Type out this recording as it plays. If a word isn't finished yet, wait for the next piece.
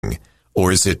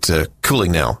Or is it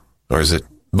cooling now? Or is it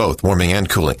both, warming and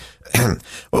cooling?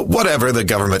 Whatever the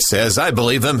government says, I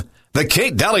believe them. The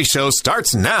Kate Dalley Show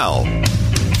starts now.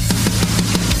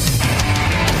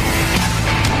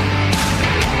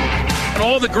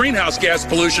 All the greenhouse gas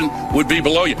pollution would be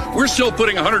below you. We're still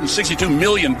putting 162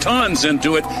 million tons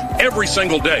into it every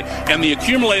single day. And the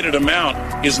accumulated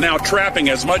amount is now trapping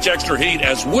as much extra heat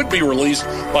as would be released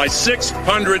by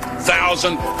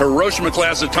 600,000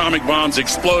 Hiroshima-class atomic bombs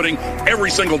exploding every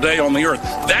single day on the Earth.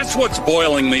 That's what's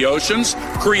boiling the oceans,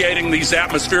 creating these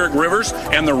atmospheric rivers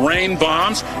and the rain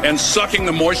bombs and sucking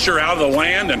the moisture out of the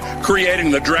land and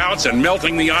creating the droughts and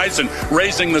melting the ice and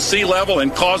raising the sea level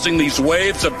and causing these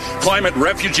waves of climate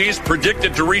refugees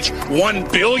predicted to reach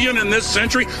 1 billion in this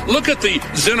century. Look at the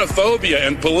xenophobia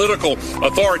and political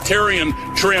authoritarian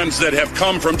trends that have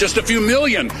come from just a few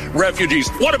million refugees.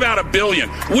 What about 1 billion?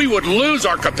 We would lose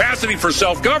our capacity for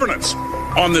self-governance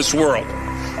on this world.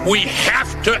 We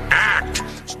have to act.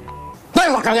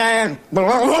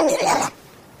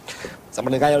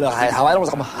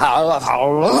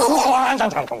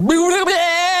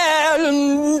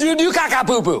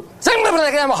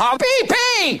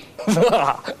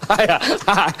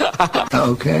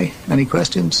 Okay. Any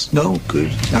questions? No?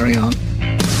 Good. Carry on.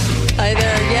 Hi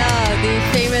there. Yeah, the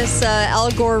famous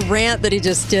Al Gore rant that he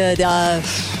just did.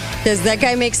 Does that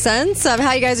guy make sense?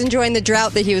 How you guys enjoying the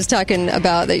drought that he was talking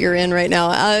about that you're in right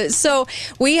now? This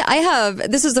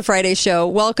is the Friday show.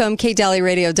 Welcome,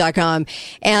 KateDalleyRadio.com.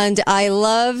 And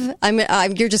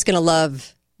you're just going to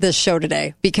love this show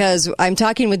today because I'm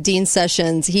talking with Dean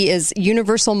Sessions. He is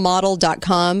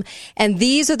universalmodel.com. And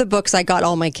these are the books I got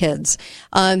all my kids.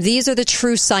 These are the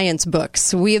true science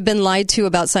books. We have been lied to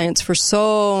about science for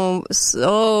so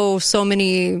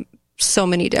many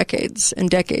decades and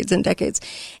decades and decades.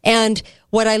 And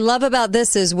what I love about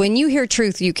this is when you hear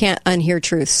truth, you can't unhear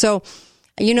truth. So,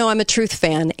 I'm a truth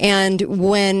fan. And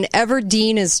whenever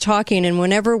Dean is talking and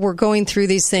whenever we're going through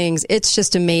these things, it's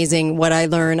just amazing what I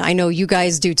learn. I know you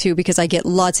guys do too, because I get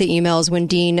lots of emails when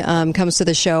Dean comes to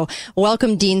the show.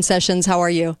 Welcome, Dean Sessions. How are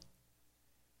you?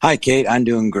 Hi, Kate. I'm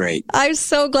doing great. I'm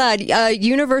so glad.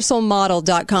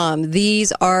 Universalmodel.com.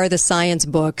 These are the science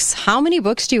books. How many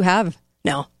books do you have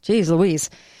now? Jeez Louise.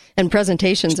 And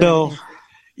presentations. So,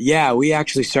 yeah, we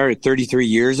actually started 33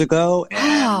 years ago.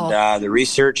 Wow. And the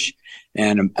research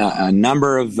and a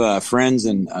number of friends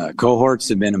and cohorts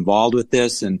have been involved with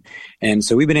this. And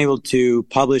so we've been able to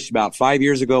publish about 5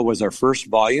 years ago was our first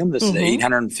volume. This is an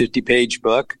 850-page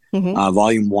book,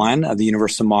 volume 1 of the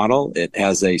Universal Model. It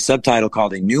has a subtitle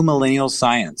called A New Millennial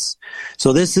Science.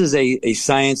 So this is a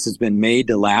science that's been made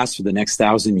to last for the next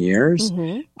 1,000 years.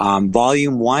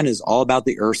 Volume 1 is all about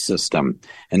the Earth system,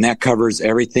 and that covers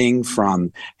everything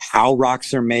from how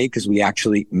rocks are made, because we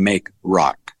actually make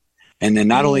rock. And then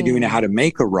not only do we know how to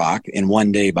make a rock in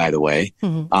one day, by the way,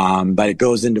 but it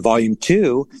goes into volume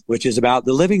 2, which is about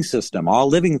the living system, all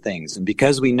living things. And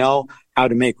because we know how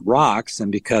to make rocks,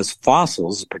 and because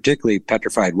fossils, particularly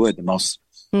petrified wood, the most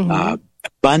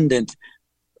abundant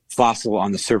fossil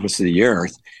on the surface of the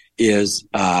earth, is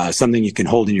something you can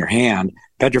hold in your hand.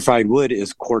 Petrified wood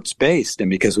is quartz-based.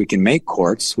 And because we can make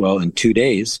quartz, well, in 2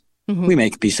 days, we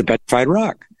make a piece of petrified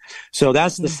rock. So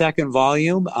that's the second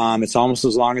volume. It's almost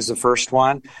as long as the first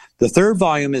one. The third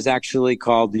volume is actually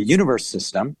called The Universe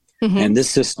System. And this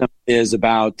system is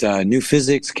about new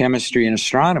physics, chemistry, and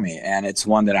astronomy. And it's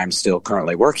one that I'm still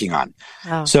currently working on.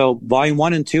 Wow. So volume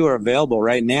 1 and 2 are available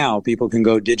right now. People can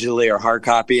go digitally or hard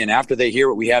copy. And after they hear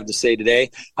what we have to say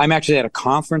today, I'm actually at a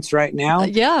conference right now.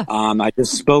 I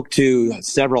just spoke to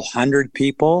several hundred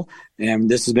people.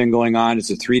 And this has been going on. It's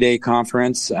a 3-day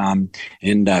conference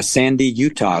in Sandy,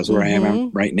 Utah is where I am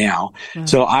right now.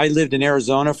 So I lived in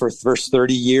Arizona for the first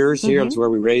 30 years here. That's where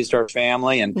we raised our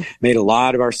family and made a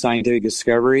lot of our scientific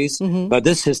discoveries. But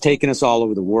this has taken us all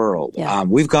over the world.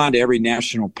 We've gone to every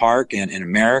national park in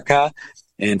America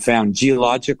and found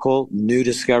geological new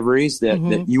discoveries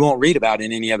that you won't read about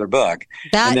in any other book.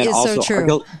 That is also so true.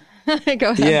 Go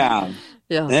ahead. Yeah.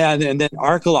 Yeah, and then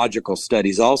archaeological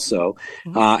studies also.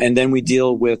 And then we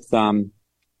deal with the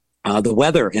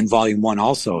weather in volume 1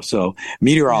 also. So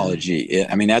meteorology.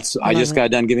 I mean, I just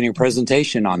got done giving a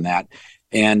presentation on that.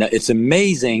 And it's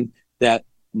amazing that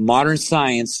modern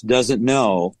science doesn't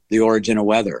know the origin of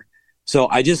weather. So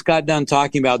I just got done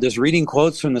talking about this, reading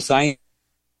quotes from the science.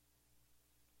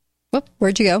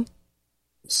 Where'd you go?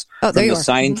 Oh, there you are. The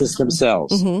scientists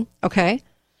themselves. Okay.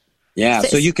 Yeah,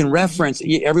 so you can reference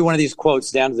every one of these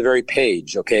quotes down to the very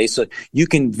page, okay? So you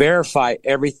can verify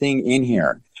everything in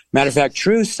here. Matter of fact,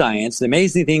 true science, the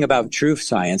amazing thing about true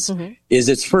science is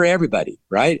it's for everybody,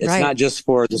 right? It's not just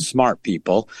for the smart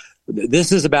people.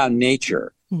 This is about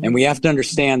nature. And we have to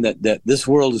understand that this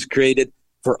world is created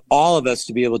for all of us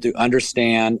to be able to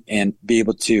understand and be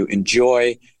able to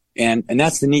enjoy. And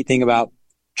that's the neat thing about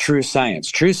true science.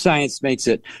 True science makes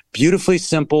it beautifully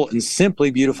simple and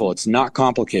simply beautiful. It's not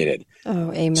complicated.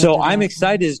 Oh, amen. So I'm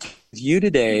excited with you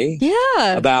today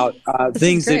about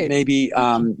things that maybe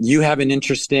you have an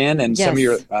interest in, and some of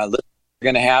your listeners are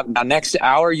going to have. Now, next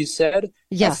hour, you said,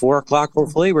 at 4 o'clock,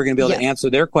 hopefully, we're going to be able to answer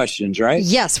their questions, right?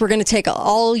 Yes, we're going to take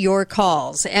all your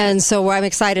calls. And so I'm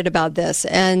excited about this.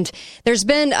 And there's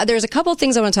a couple of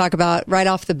things I want to talk about right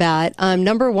off the bat.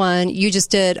 Number one, you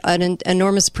just did an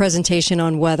enormous presentation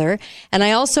on weather. And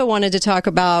I also wanted to talk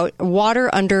about water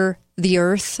under the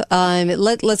earth.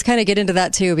 Let's kind of get into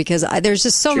that too, because there's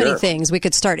just so many things. We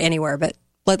could start anywhere, but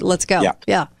let's go.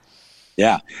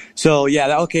 Yeah. So,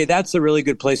 okay, that's a really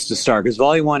good place to start, because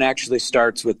Volume 1 actually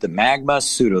starts with the magma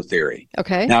pseudo-theory.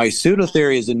 Okay. Now, a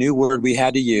pseudo-theory is a new word we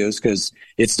had to use because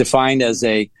it's defined as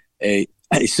a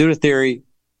pseudo-theory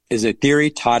is a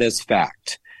theory taught as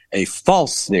fact. A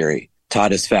false theory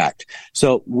taught as fact.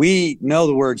 So we know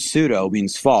the word pseudo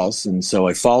means false, and so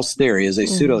a false theory is a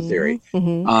pseudo-theory.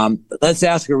 Let's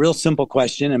ask a real simple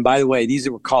question. And by the way, these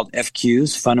were called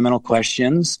FQs, fundamental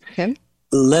questions. Okay.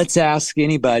 Let's ask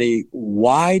anybody,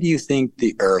 why do you think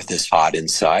the earth is hot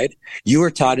inside? You were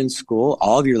taught in school,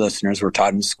 all of your listeners were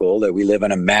taught in school, that we live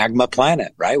on a magma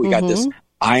planet, right? We got this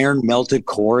iron melted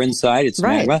core inside. It's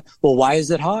magma. Well, why is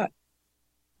it hot?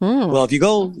 Well, if you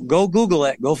go Google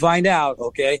it, go find out,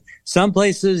 okay? Some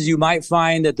places you might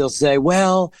find that they'll say,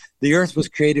 well, the earth was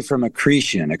created from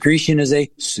accretion. Accretion is a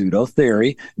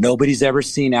pseudo-theory. Nobody's ever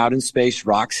seen out in space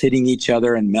rocks hitting each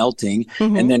other and melting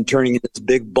and then turning into this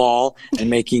big ball and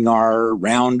making our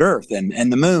round earth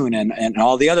and the moon and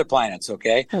all the other planets,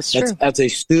 okay? That's true. That's a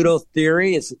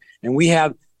pseudo-theory. And we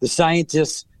have the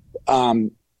scientists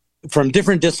from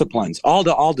different disciplines,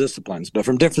 all disciplines, but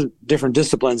from different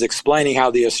disciplines, explaining how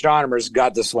the astronomers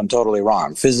got this one totally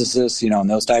wrong. Physicists, and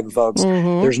those type of folks.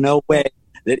 There's no way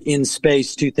that in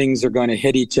space two things are going to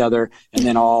hit each other and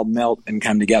then all melt and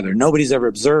come together. Nobody's ever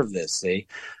observed this, see?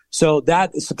 So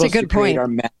that is supposed to create our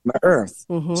magma Earth.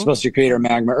 It's supposed to create our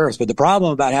magma Earth. But the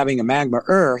problem about having a magma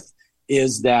Earth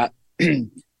is that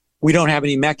we don't have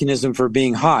any mechanism for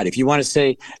being hot. If you want to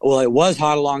say, well, it was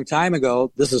hot a long time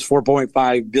ago, this is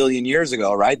 4.5 billion years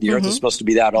ago, right? The Earth is supposed to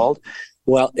be that old.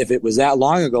 Well, if it was that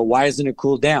long ago, why isn't it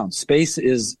cooled down? Space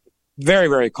is very,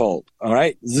 very cold. All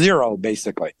right. 0,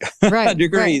 basically,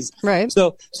 degrees. Right.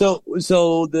 So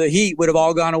the heat would have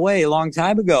all gone away a long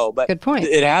time ago, but good point.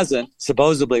 It hasn't,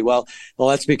 supposedly. Well,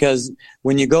 that's because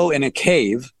when you go in a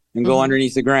cave and go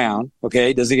underneath the ground,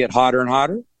 okay, does it get hotter and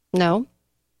hotter?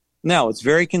 No, it's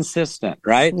very consistent,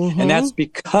 right? And that's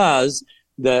because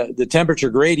the temperature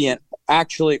gradient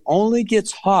actually only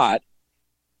gets hot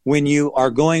when you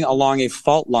are going along a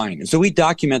fault line. And so we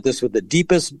document this with the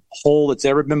deepest hole that's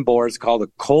ever been bored. It's called the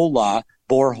Kola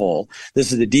borehole.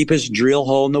 This is the deepest drill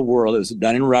hole in the world. It was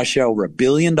done in Russia, over $1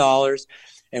 billion.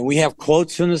 And we have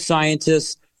quotes from the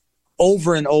scientists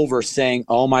over and over saying,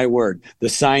 oh my word, the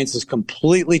science has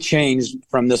completely changed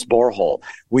from this borehole.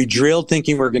 We drilled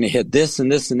thinking we're going to hit this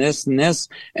and this and this and this.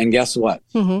 And guess what?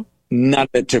 None of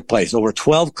it took place. Over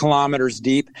 12 kilometers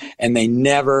deep, and they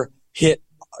never hit.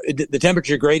 The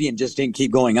temperature gradient just didn't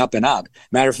keep going up and up.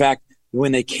 Matter of fact,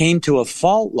 when they came to a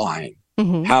fault line,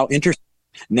 how interesting.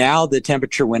 Now the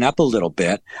temperature went up a little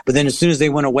bit, but then as soon as they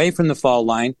went away from the fault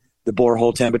line, the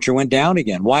borehole temperature went down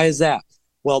again. Why is that?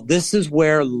 Well, this is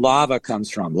where lava comes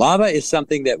from. Lava is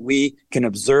something that we can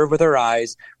observe with our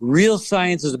eyes. Real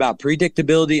science is about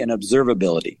predictability and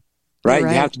observability, right? You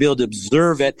have to be able to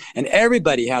observe it, and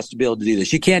everybody has to be able to do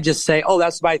this. You can't just say, oh,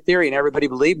 that's my theory, and everybody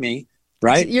believe me,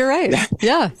 right? You're right.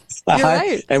 Yeah, you're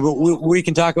right. And we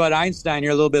can talk about Einstein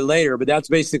here a little bit later, but that's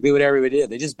basically what everybody did.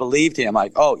 They just believed him,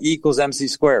 like, oh, E equals MC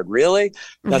squared. Really?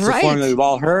 That's the formula we've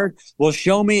all heard. Well,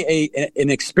 show me an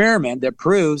experiment that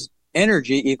proves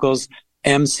energy equals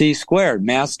MC squared,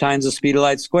 mass times the speed of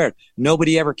light squared.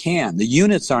 Nobody ever can. The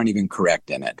units aren't even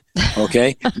correct in it.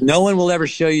 Okay. No one will ever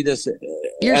show you this as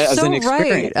an experience. You're so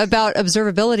right about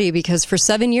observability, because for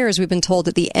 7 years we've been told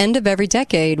at the end of every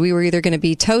decade we were either going to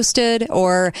be toasted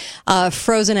or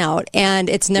frozen out, and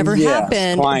it's never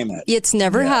happened. Climate. It's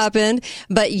never happened,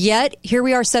 but yet here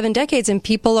we are 7 decades, and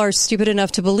people are stupid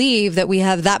enough to believe that we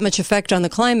have that much effect on the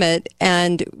climate,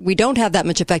 and we don't have that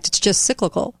much effect. It's just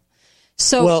cyclical.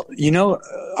 So, well,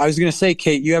 I was going to say,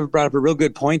 Kate, you have brought up a real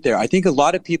good point there. I think a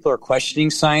lot of people are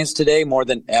questioning science today more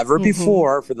than ever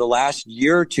before for the last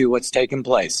year or two what's taken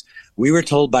place. We were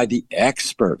told by the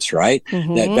experts, right,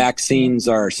 that vaccines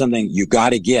are something you got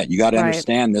to get. You got to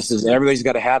understand this is everybody's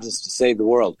got to have this to save the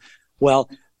world. Well,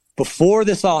 before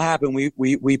this all happened,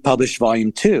 we published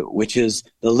volume 2, which is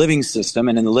the living system.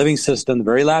 And in the living system, the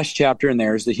very last chapter in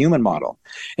there is the human model.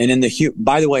 And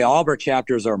by the way, all of our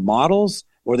chapters are models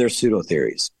or they're pseudo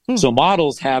theories. So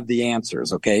models have the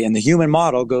answers, okay? And the human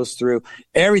model goes through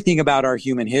everything about our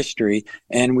human history.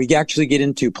 And we actually get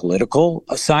into political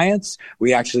science.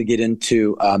 We actually get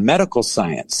into medical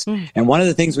science. And one of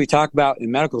the things we talk about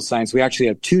in medical science, we actually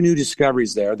have 2 new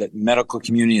discoveries there that the medical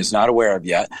community is not aware of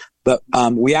yet. But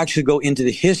we actually go into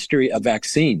the history of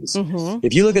vaccines.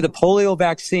 If you look at the polio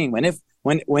vaccine,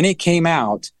 when it came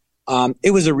out,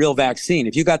 it was a real vaccine.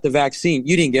 If you got the vaccine,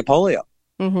 you didn't get polio.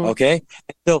 Okay.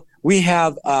 So we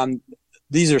have,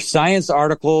 these are science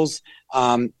articles.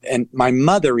 And my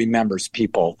mother remembers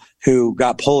people who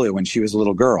got polio when she was a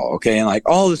little girl. Okay. And like,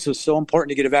 oh, this was so important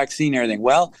to get a vaccine and everything.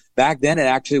 Well, back then it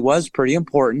actually was pretty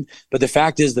important. But the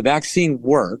fact is the vaccine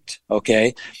worked.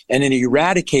 Okay. And then it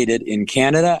eradicated in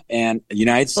Canada and the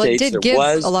United States. It did give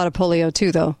a lot of polio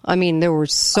too, though. I mean, there were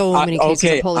so many cases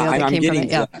of polio that came from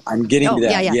it. Yeah. I'm getting to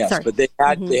that. Yeah, yes. Sorry. But they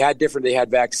had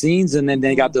vaccines and then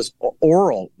they got this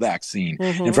oral vaccine.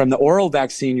 And from the oral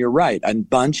vaccine, you're right. A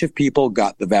bunch of people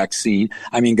got the vaccine.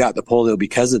 Got the polio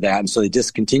because of that. And so they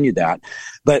discontinued that.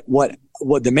 But what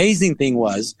the amazing thing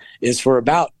is for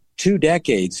about 2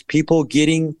 decades, people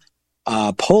getting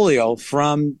polio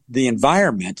from the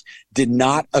environment did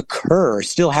not occur,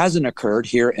 still hasn't occurred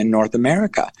here in North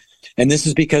America. And this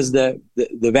is because the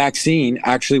vaccine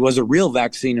actually was a real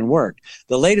vaccine and worked.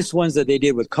 The latest ones that they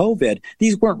did with COVID,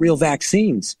 these weren't real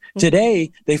vaccines.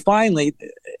 Today, they finally,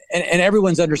 and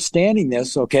everyone's understanding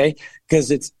this, okay,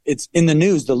 because it's in the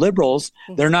news. The liberals,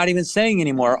 they're not even saying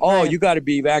anymore, oh, you got to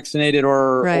be vaccinated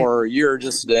or you're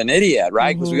just an idiot,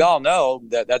 right? Because we all know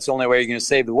that that's the only way you're going to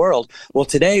save the world. Well,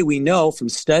 today we know from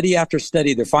study after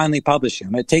study, they're finally publishing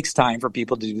them. It takes time for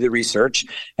people to do the research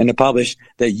and to publish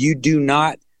that you do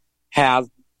not have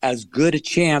as good a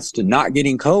chance to not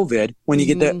getting COVID when you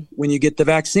get the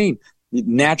vaccine.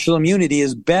 Natural immunity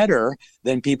is better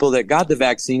than people that got the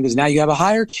vaccine because now you have a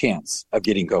higher chance of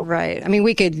getting COVID. Right. I mean,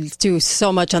 we could do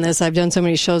so much on this. I've done so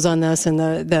many shows on this and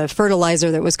the fertilizer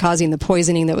that was causing the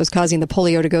poisoning that was causing the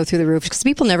polio to go through the roof. Because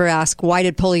people never ask, why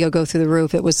did polio go through the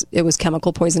roof? It was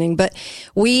chemical poisoning. But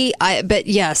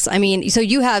yes, I mean, so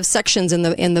you have sections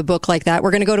in the book like that.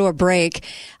 We're going to go to a break.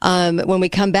 When we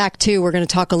come back too, we're going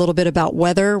to talk a little bit about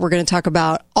weather. We're going to talk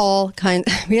about all kinds.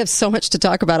 We have so much to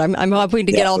talk about. I'm hoping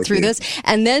to get all through this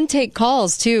and then take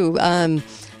calls too.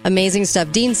 Amazing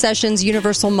stuff. Dean Sessions,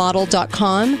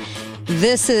 universalmodel.com.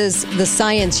 This is the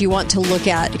science you want to look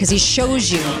at because he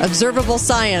shows you observable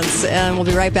science. And we'll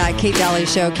be right back. Kate Dalley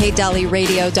Show,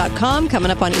 katedalleyradio.com. Coming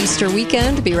up on Easter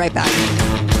weekend. Be right back.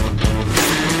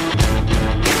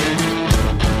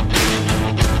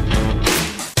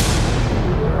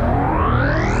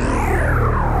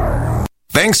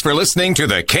 Thanks for listening to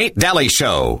The Kate Dalley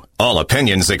Show. All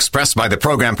opinions expressed by the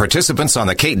program participants on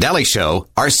The Kate Dalley Show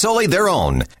are solely their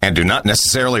own and do not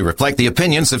necessarily reflect the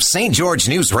opinions of St. George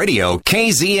News Radio,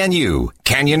 KZNU,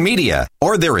 Canyon Media,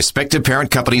 or their respective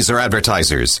parent companies or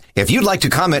advertisers. If you'd like to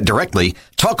comment directly,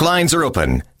 talk lines are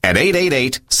open at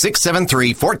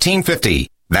 888-673-1450.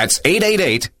 That's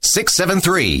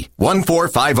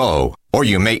 888-673-1450. Or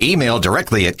you may email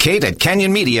directly at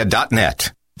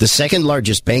kate@canyonmedia.net. The second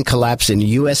largest bank collapse in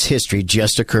U.S. history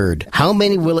just occurred. How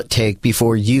many will it take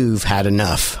before you've had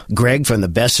enough? Greg from the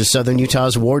Best of Southern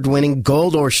Utah's award-winning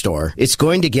Gold Ore Store. It's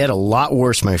going to get a lot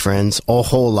worse, my friends. A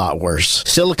whole lot worse.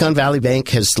 Silicon Valley Bank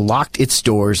has locked its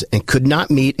doors and could not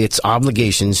meet its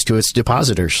obligations to its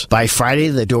depositors. By Friday,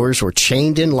 the doors were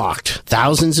chained and locked.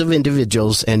 Thousands of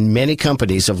individuals and many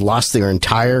companies have lost their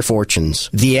entire fortunes.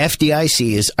 The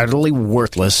FDIC is utterly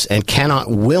worthless and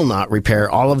will not repair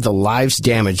all of the lives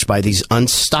damaged by these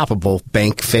unstoppable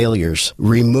bank failures.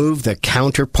 Remove the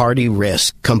counterparty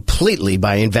risk completely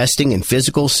by investing in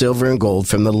physical silver and gold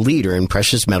from the leader in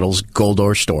precious metals, Gold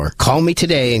Ore Store. Call me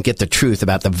today and get the truth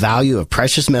about the value of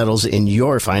precious metals in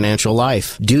your financial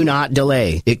life. Do not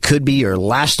delay. It could be your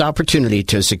last opportunity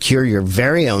to secure your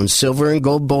very own silver and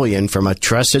gold bullion from a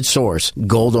trusted source,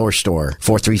 Gold Ore Store.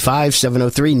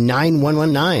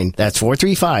 435-703-9119. That's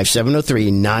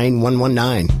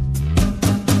 435-703-9119.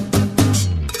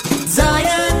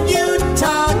 Zion,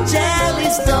 Utah,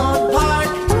 Jellystone Park.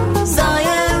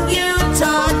 Zion,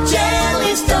 Utah,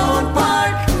 Jellystone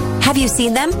Park. Have you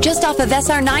seen them? Just off of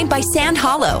SR9 by Sand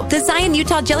Hollow. The Zion,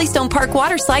 Utah, Jellystone Park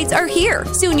water slides are here.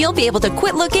 Soon you'll be able to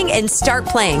quit looking and start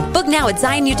playing. Book now at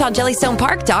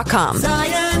ZionUtahJellystonePark.com.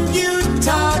 Zion,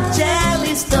 Utah,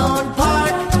 Jellystone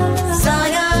Park.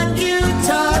 Zion,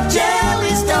 Utah,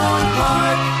 Jellystone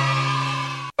Park.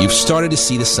 You've started to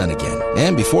see the sun again,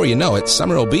 and before you know it,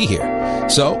 summer will be here.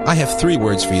 So I have 3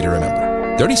 words for you to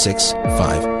remember. 36,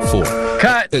 5, 4.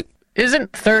 Cut.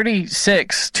 Isn't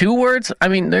 36 2 words? I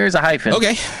mean, there's a hyphen.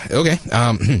 Okay.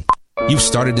 You've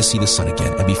started to see the sun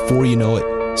again, and before you know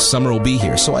it, summer will be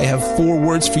here. So I have 4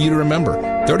 words for you to remember.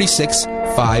 36,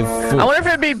 5, 4. I wonder if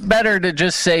it'd be better to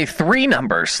just say 3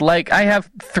 numbers. Like, I have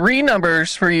 3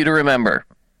 numbers for you to remember.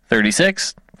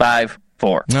 36, 5,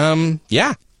 4.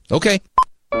 Yeah. Okay.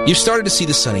 You've started to see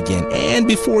the sun again, and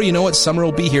before you know it, summer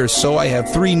will be here, so I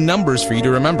have 3 numbers for you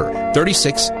to remember.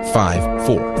 36, 5,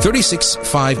 4. 36,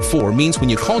 5, 4 means when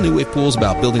you call New Wave Pools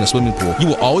about building a swimming pool, you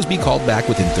will always be called back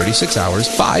within 36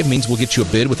 hours. 5 means we'll get you a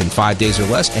bid within 5 days or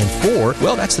less, and 4,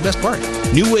 well, that's the best part.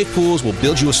 New Wave Pools will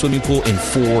build you a swimming pool in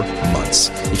 4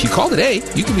 months. If you call today,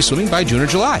 you can be swimming by June or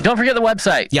July. Don't forget the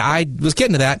website. Yeah, I was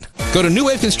getting to that. Go to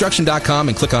newwaveconstruction.com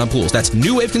and click on pools. That's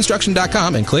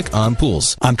newwaveconstruction.com and click on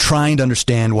pools. I'm trying to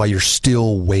understand why you're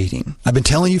still waiting. I've been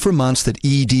telling you for months that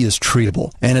ED is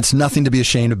treatable, and it's nothing to be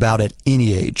ashamed about at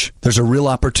any age. There's a real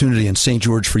opportunity in St.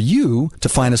 George for you to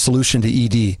find a solution to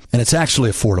ED, and it's actually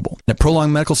affordable. At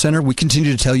Prolong Medical Center, we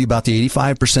continue to tell you about the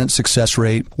 85% success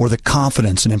rate or the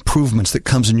confidence and improvements that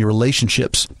comes in your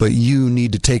relationships, but you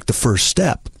need to take the first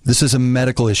step. This is a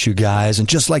medical issue, guys, and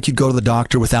just like you go to the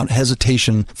doctor without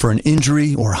hesitation for an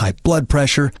injury or high blood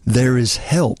pressure, there is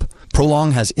help.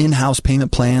 Prolong has in-house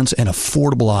payment plans and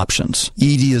affordable options.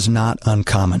 ED is not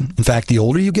uncommon. In fact, the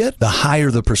older you get, the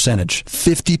higher the percentage.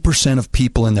 50% of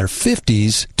people in their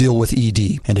 50s deal with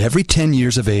ED, and every 10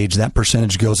 years of age, that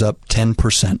percentage goes up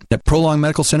 10%. At Prolong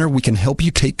Medical Center, we can help you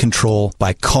take control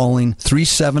by calling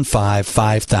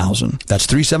 375-5000. That's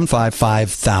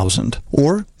 375-5000.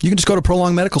 Or you can just go to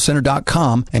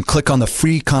prolongmedicalcenter.com and click on the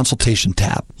free consultation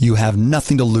tab. You have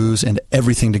nothing to lose and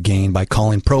everything to gain by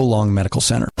calling Prolong Medical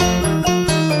Center.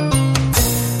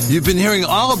 You've been hearing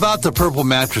all about the purple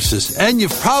mattresses, and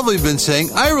you've probably been saying,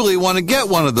 I really want to get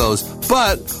one of those.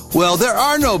 But, well, there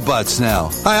are no buts now.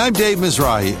 Hi, I'm Dave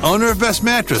Mizrahi, owner of Best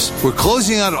Mattress. We're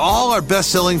closing out all our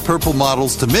best-selling purple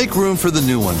models to make room for the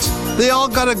new ones. They all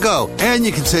gotta go, and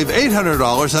you can save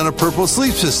 $800 on a purple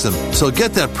sleep system. So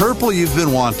get that purple you've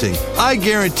been wanting. I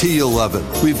guarantee you'll love it.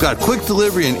 We've got quick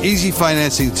delivery and easy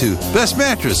financing, too. Best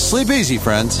Mattress. Sleep easy,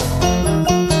 friends.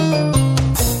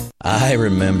 I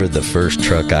remember the first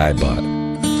truck I bought.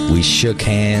 We shook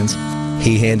hands.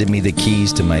 He handed me the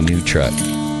keys to my new truck.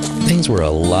 Things were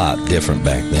a lot different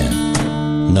back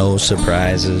then. No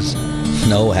surprises,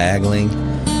 no haggling.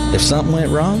 If something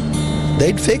went wrong,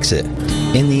 they'd fix it.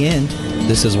 In the end,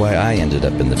 this is why I ended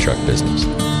up in the truck business.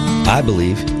 I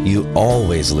believe you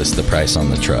always list the price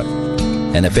on the truck.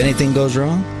 And if anything goes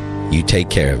wrong, you take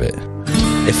care of it.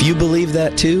 If you believe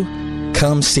that too,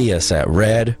 come see us at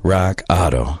Red Rock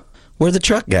Auto. We're the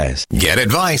truck guys. Get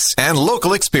advice and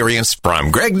local experience from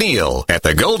Greg Neal at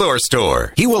the Goldor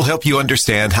Store. He will help you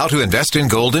understand how to invest in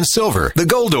gold and silver. The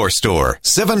Goldor Store,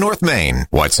 7 North Main.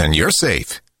 What's in your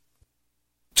safe?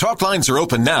 Talk lines are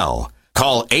open now.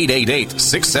 Call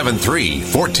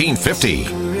 888-673-1450.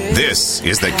 This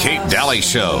is the Kate Dalley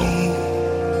Show.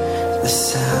 The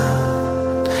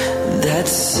sound that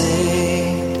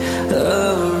saved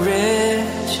a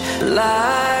wretch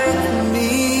like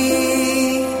me.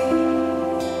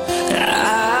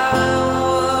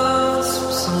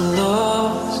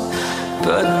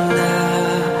 But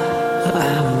now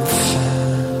I'm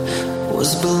found,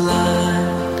 was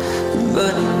blind,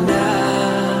 but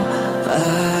now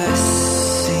I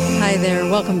see. Hi there,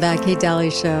 welcome back, Kate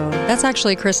Dalley Show. That's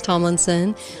actually Chris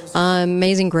Tomlinson,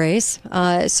 Amazing Grace.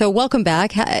 So welcome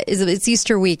back. It's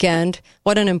Easter weekend.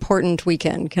 What an important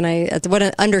weekend. What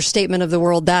an understatement of the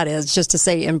world that is, just to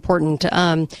say important.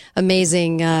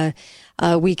 Amazing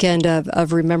weekend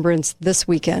of remembrance this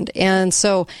weekend. And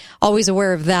so always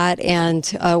aware of that and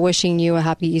wishing you a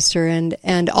happy Easter.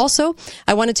 And also,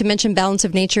 I wanted to mention Balance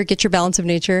of Nature. Get your Balance of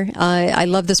Nature. I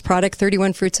love this product,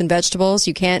 31 fruits and vegetables.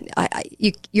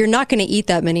 You're not going to eat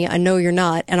that many. I know you're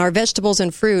not. And our vegetables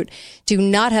and fruit do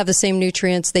not have the same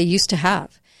nutrients they used to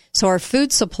have. So our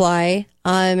food supply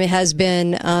has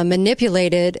been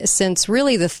manipulated since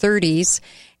really the 30s.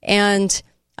 And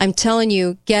I'm telling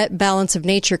you, get Balance of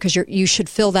Nature because you should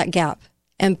fill that gap.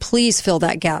 And please fill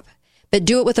that gap. But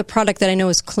do it with a product that I know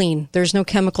is clean. There's no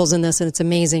chemicals in this, and it's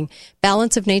amazing.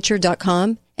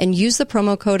 Balanceofnature.com and use the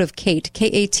promo code of Kate,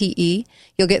 K-A-T-E.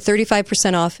 You'll get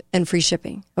 35% off and free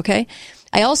shipping, okay?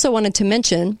 I also wanted to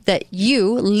mention that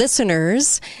you,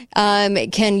 listeners,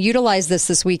 can utilize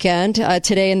this weekend,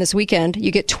 today and this weekend.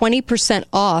 You get 20%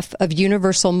 off of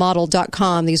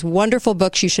universalmodel.com, these wonderful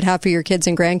books you should have for your kids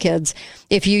and grandkids.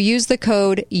 If you use the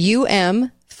code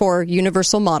UM50, for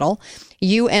Universal Model,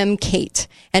 UMKate.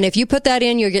 And if you put that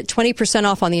in, you'll get 20%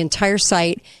 off on the entire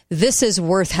site. This is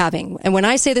worth having. And when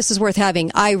I say this is worth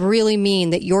having, I really mean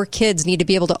that your kids need to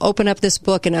be able to open up this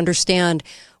book and understand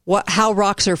how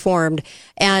rocks are formed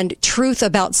and truth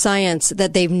about science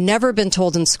that they've never been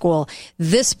told in school.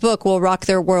 This book will rock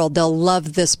their world. They'll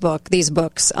love these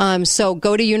books. So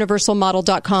go to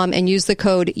universalmodel.com and use the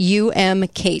code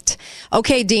UMKate.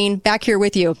 Okay, Dean, back here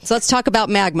with you. So let's talk about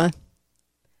magma.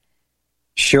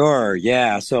 Sure.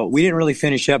 Yeah. So we didn't really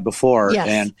finish up before.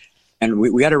 Yes. And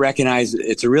we got to recognize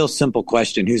it's a real simple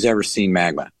question. Who's ever seen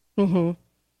magma? Mm-hmm.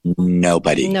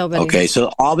 Nobody. Okay.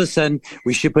 So all of a sudden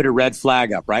we should put a red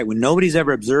flag up, right? When nobody's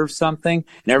ever observed something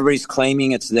and everybody's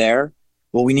claiming it's there.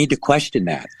 Well, we need to question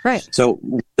that. Right. So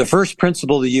the first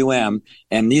principle of the UM,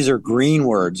 and these are green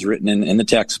words written in the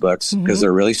textbooks because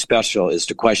they're really special, is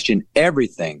to question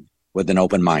everything with an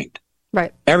open mind.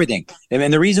 Right. Everything.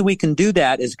 And the reason we can do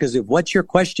that is because if what you're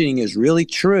questioning is really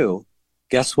true,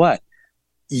 guess what?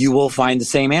 You will find the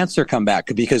same answer come back,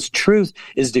 because truth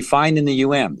is defined in the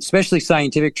UM, especially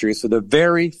scientific truth, for the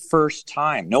very first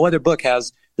time. No other book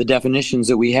has the definitions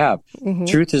that we have.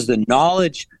 Truth is the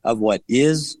knowledge of what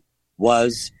is,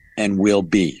 was, and will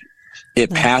be. It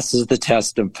passes the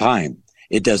test of time.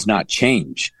 It does not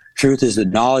change. Truth is the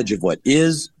knowledge of what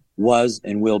is, was,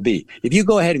 and will be. If you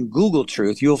go ahead and Google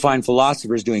truth, you'll find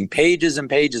philosophers doing pages and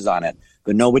pages on it,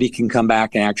 but nobody can come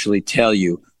back and actually tell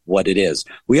you what it is.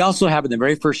 We also have in the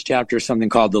very first chapter something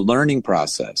called the learning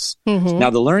process. Now,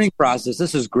 the learning process,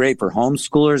 this is great for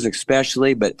homeschoolers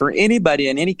especially, but for anybody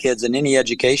and any kids in any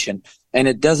education. And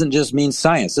it doesn't just mean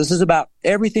science. This is about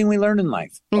everything we learn in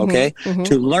life. Okay.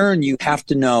 To learn, you have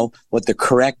to know what the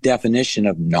correct definition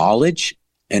of knowledge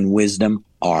and wisdom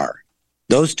are.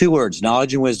 Those two words,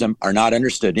 knowledge and wisdom, are not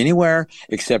understood anywhere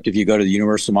except if you go to the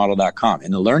universalmodel.com.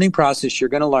 In the learning process, you're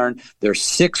going to learn there's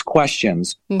 6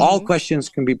 questions. All questions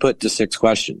can be put to 6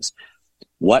 questions.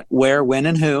 What, where, when,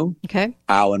 and who. Okay.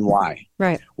 How and why.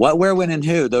 Right. What, where, when, and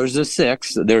who. Those are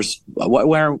 6. There's what,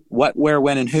 where,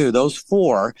 when, and who. Those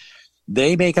 4,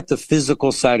 they make up the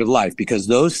physical side of life because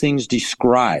those things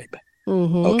describe.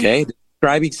 Okay.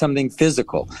 Describing something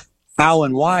physical. How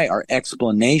and why are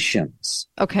explanations.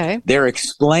 Okay. They're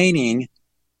explaining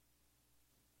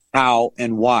how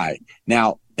and why.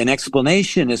 Now, an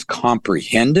explanation is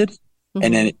comprehended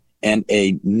and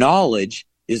a knowledge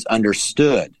is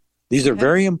understood. These are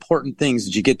very important things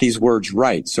that you get these words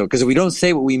right. So, because if we don't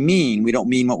say what we mean, we don't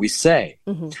mean what we say.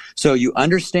 So you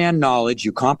understand knowledge,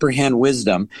 you comprehend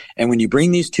wisdom, and when you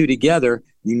bring these two together,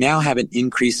 you now have an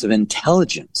increase of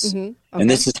intelligence. And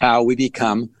this is how we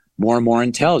become more and more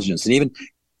intelligence. And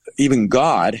even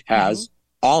God has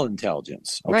all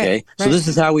intelligence. Okay. So this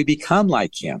is how we become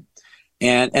like him.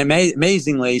 And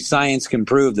amazingly, science can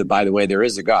prove that, by the way, there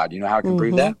is a God. You know how it can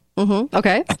prove that?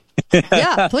 Okay.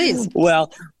 Yeah, please.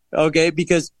 Well, okay,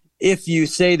 because if you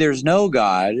say there's no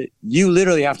God, you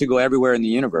literally have to go everywhere in the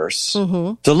universe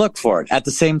to look for it at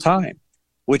the same time,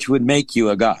 which would make you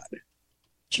a God.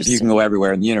 You can go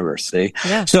everywhere in the universe. See?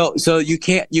 Yeah. So you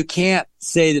can't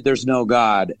say that there's no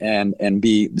God and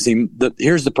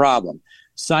here's the problem.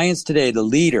 Science today, the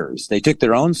leaders, they took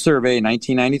their own survey in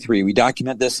 1993. We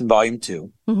document this in volume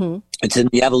 2. It's in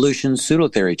the evolution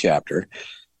pseudotheory chapter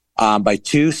by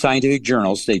 2 scientific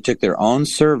journals. They took their own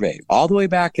survey all the way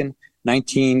back in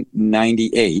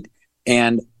 1998,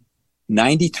 and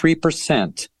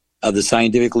 93% of the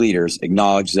scientific leaders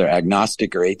acknowledge they're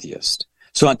agnostic or atheist.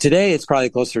 So today, it's probably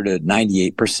closer to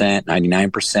 98%,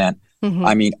 99%.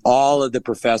 I mean, all of the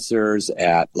professors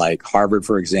at like Harvard,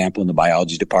 for example, in the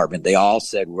biology department, they all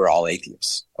said we're all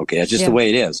atheists. Okay, that's just the way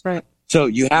it is. Right. So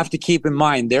you have to keep in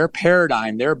mind their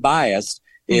paradigm, their bias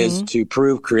is to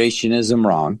prove creationism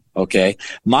wrong. Okay,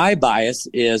 my bias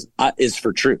is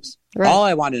for truth. Right. All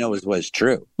I want to know is what is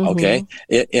true. Okay.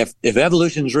 If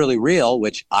evolution is really real,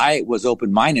 which I was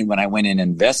open-minded when I went in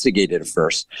and investigated it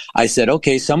first, I said,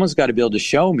 okay, someone's got to be able to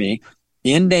show me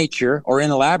in nature or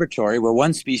in a laboratory where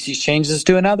one species changes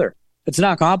to another. It's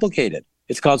not complicated.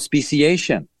 It's called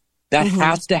speciation. That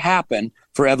has to happen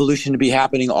for evolution to be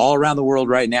happening all around the world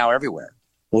right now, everywhere.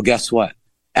 Well, guess what?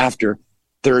 After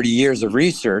 30 years of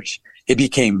research, it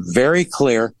became very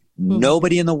clear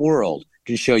nobody in the world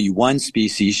can show you one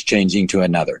species changing to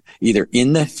another, either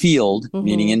in the field,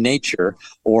 meaning in nature,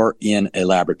 or in a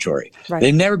laboratory. Right.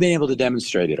 They've never been able to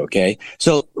demonstrate it, okay?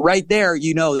 So right there,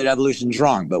 you know that evolution's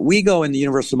wrong. But we go in the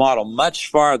universal model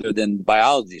much farther than the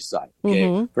biology side,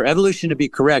 okay? For evolution to be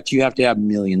correct, you have to have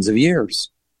millions of years,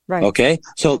 okay?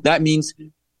 So that means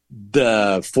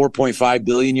the 4.5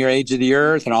 billion year age of the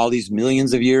earth and all these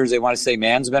millions of years they want to say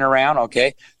man's been around,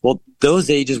 okay? Well,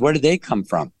 those ages, where did they come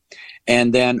from?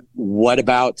 And then what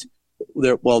about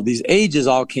these ages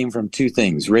all came from two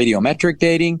things: radiometric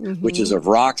dating, which is of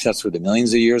rocks, that's where the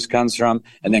millions of years comes from,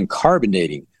 and then carbon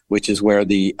dating, which is where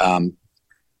the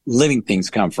living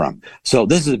things come from. So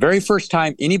this is the very first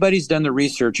time anybody's done the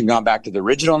research and gone back to the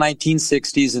original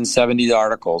 1960s and 70s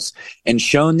articles and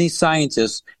shown these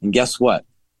scientists, and guess what?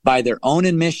 By their own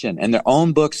admission and their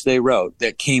own books they wrote,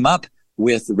 that came up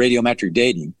with radiometric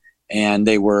dating. And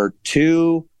they were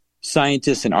two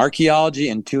scientists in archaeology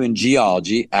and two in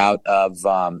geology out of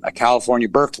California,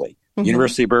 Berkeley,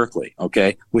 University of Berkeley,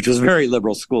 okay, which was a very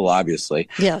liberal school, obviously.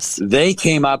 Yes. They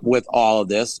came up with all of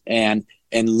this, and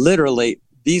literally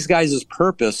these guys'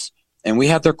 purpose, and we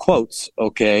have their quotes,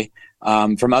 okay,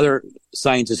 from other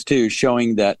scientists too,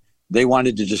 showing that they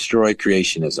wanted to destroy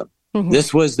creationism.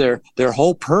 This was their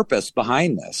whole purpose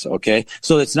behind this. Okay.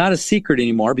 So it's not a secret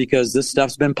anymore because this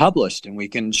stuff's been published and we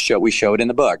show it in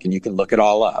the book and you can look it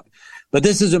all up. But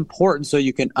this is important so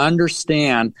you can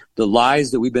understand the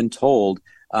lies that we've been told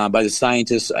by the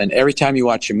scientists. And every time you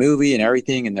watch a movie and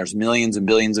everything, and there's millions and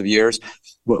billions of years,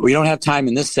 we don't have time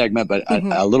in this segment, but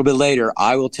a little bit later,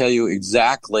 I will tell you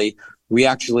exactly, we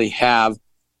actually have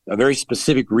a very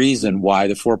specific reason why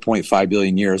the 4.5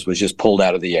 billion years was just pulled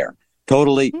out of the air.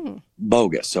 Totally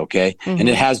bogus, okay? And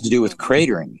it has to do with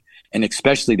cratering, and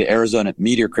especially the Arizona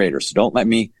meteor crater. So don't let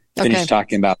me finish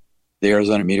talking about the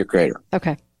Arizona meteor crater.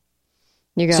 Okay.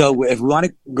 You got so if we want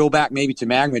to go back maybe to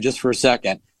magma just for a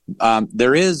second,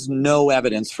 there is no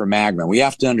evidence for magma. We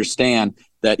have to understand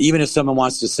that even if someone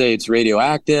wants to say it's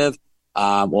radioactive,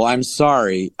 well, I'm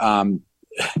sorry.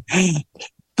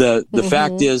 The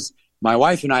fact is, my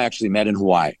wife and I actually met in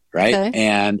Hawaii, right? Okay.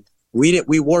 And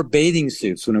we wore bathing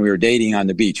suits when we were dating on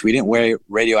the beach. We didn't wear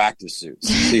radioactive suits.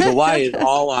 See, Hawaii is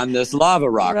all on this lava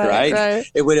rock, right?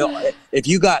 It would, if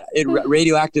you got it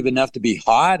radioactive enough to be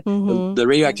hot, the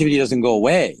radioactivity doesn't go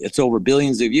away. It's over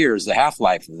billions of years, the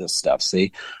half-life of this stuff,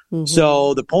 see?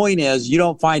 So the point is, you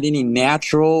don't find any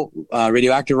natural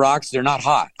radioactive rocks. They're not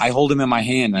hot. I hold them in my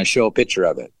hand and I show a picture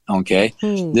of it, okay?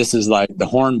 This is like the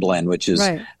hornblende, which is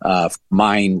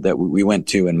mine that we went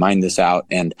to and mined this out.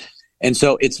 And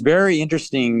so it's very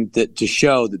interesting to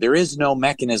show that there is no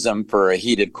mechanism for a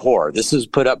heated core. This was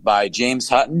put up by James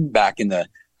Hutton back in the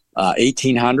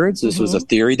 1800s. This was a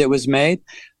theory that was made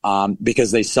because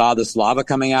they saw this lava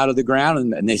coming out of the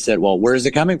ground, and they said, well, where is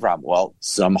it coming from? Well,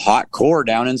 some hot core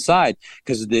down inside,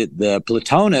 because the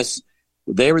Platonists,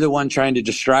 they were the one trying to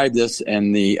describe this,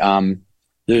 and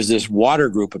there's this water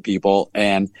group of people,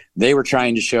 and they were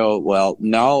trying to show, well,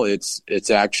 no, it's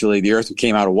actually the earth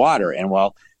came out of water, and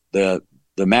well, the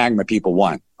magma people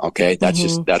won. Okay.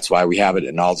 That's why we have it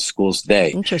in all the schools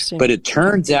today. Interesting. But it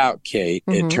turns out, Kate,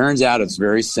 it turns out it's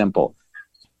very simple.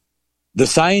 The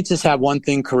scientists have one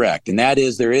thing correct, and that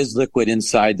is there is liquid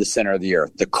inside the center of the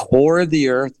earth. The core of the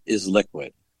earth is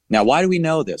liquid. Now, why do we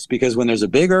know this? Because when there's a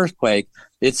big earthquake,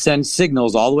 it sends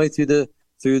signals all the way through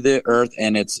the earth,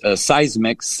 and it's a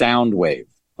seismic sound wave.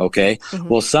 Okay.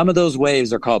 Well, some of those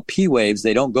waves are called P waves.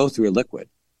 They don't go through a liquid.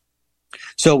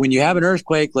 So when you have an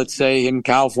earthquake, let's say in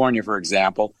California, for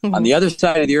example, on the other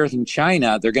side of the earth in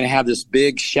China, they're going to have this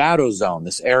big shadow zone,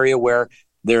 this area where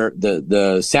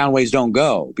the sound waves don't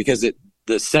go, because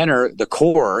the center, the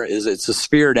core it's a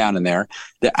sphere down in there.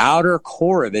 The outer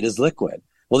core of it is liquid.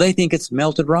 Well, they think it's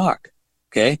melted rock.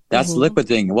 Okay. That's the liquid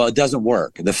thing. Well, it doesn't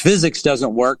work. The physics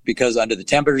doesn't work because under the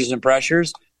temperatures and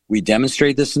pressures, we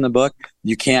demonstrate this in the book,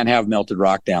 you can't have melted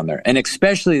rock down there. And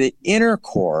especially the inner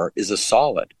core is a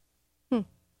solid.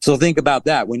 So think about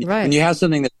that. When you have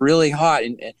something that's really hot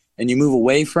and you move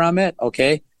away from it,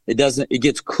 okay, it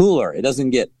gets cooler. It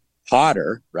doesn't get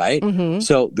hotter, right?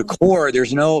 So the core,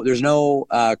 there's no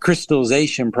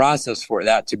crystallization process for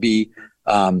that to be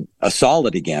a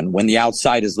solid again when the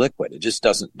outside is liquid. It just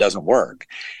doesn't work.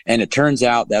 And it turns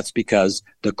out that's because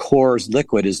the core's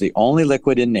liquid is the only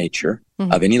liquid in nature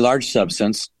of any large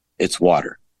substance. It's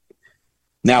water.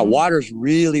 Now, water is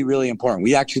really, really important.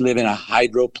 We actually live in a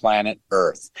hydroplanet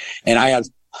Earth, and I have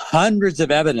hundreds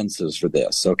of evidences for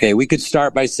this. Okay, we could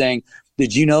start by saying,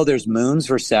 did you know there's moons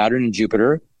for Saturn and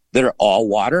Jupiter that are all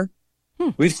water?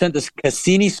 We've sent this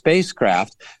Cassini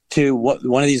spacecraft to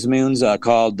one of these moons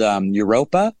called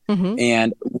Europa,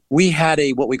 and we had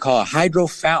what we call a hydro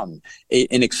fountain,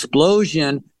 an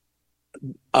explosion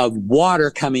of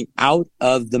water coming out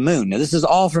of the moon. Now, this is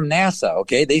all from NASA,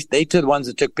 okay? They took the ones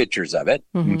that took pictures of it,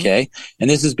 okay? And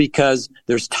this is because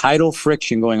there's tidal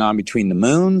friction going on between the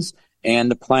moons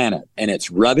and the planet, and it's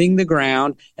rubbing the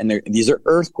ground, and these are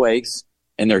earthquakes,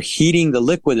 and they're heating the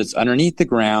liquid that's underneath the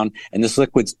ground, and this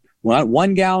liquid's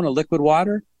 1 gallon of liquid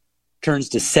water turns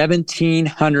to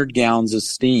 1,700 gallons of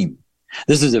steam.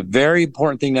 This is a very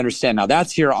important thing to understand. Now,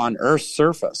 that's here on Earth's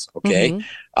surface, okay,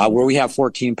 where we have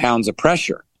 14 pounds of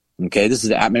pressure. Okay, this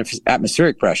is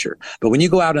atmospheric pressure. But when you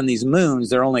go out on these moons,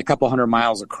 they're only a couple hundred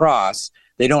miles across.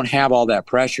 They don't have all that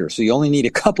pressure. So you only need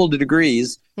a couple of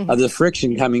degrees of the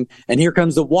friction coming. And here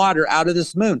comes the water out of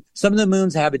this moon. Some of the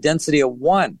moons have a density of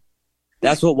 1.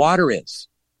 That's what water is.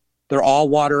 They're all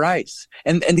water ice.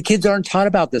 And the kids aren't taught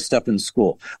about this stuff in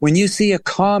school. When you see a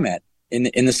comet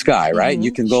in the sky, right?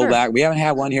 You can go back. We haven't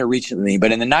had one here recently,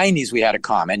 but in the 90s, we had a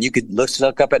comet. You could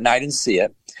look up at night and see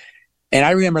it. And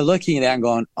I remember looking at that and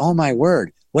going, oh, my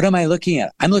word, what am I looking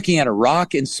at? I'm looking at a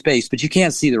rock in space, but you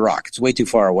can't see the rock. It's way too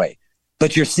far away.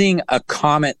 But you're seeing a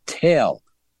comet tail.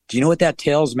 Do you know what that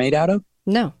tail is made out of?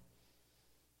 No.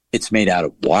 It's made out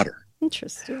of water.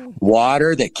 Interesting.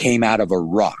 Water that came out of a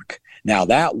rock. Now,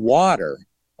 that water,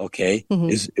 okay,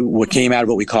 is what came out of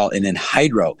what we call an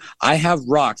anhydro. I have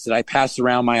rocks that I pass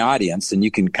around my audience, and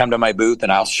you can come to my booth,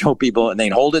 and I'll show people, and they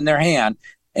hold it in their hand,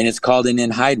 and it's called an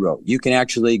anhydro. You can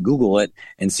actually Google it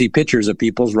and see pictures of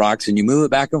people's rocks, and you move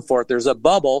it back and forth. There's a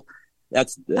bubble.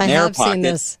 That's an air pocket. I have seen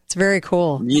this. It's very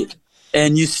cool.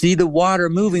 And you see the water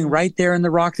moving right there in the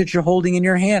rock that you're holding in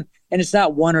your hand. And it's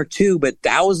not 1 or 2, but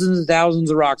thousands and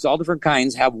thousands of rocks, all different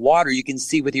kinds, have water you can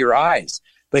see with your eyes.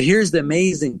 But here's the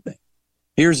amazing thing.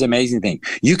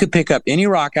 You could pick up any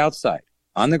rock outside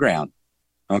on the ground,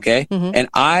 okay? And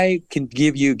I can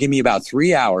give me about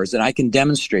 3 hours, and I can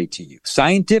demonstrate to you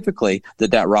scientifically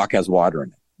that rock has water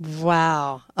in it.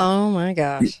 Wow! Oh my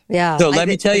gosh! Yeah. So let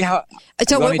me tell you how.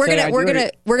 So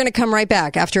we're gonna come right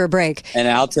back after a break, and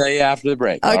I'll tell you after the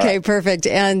break. Okay, perfect.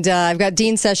 And I've got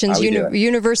Dean Sessions,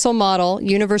 Universal Model,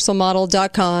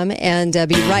 universalmodel.com, and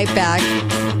be right back.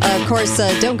 Of course,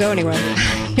 don't go anywhere.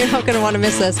 You're not going to want to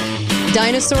miss this.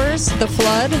 Dinosaurs, the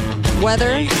flood,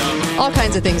 weather, all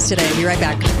kinds of things today. Be right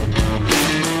back.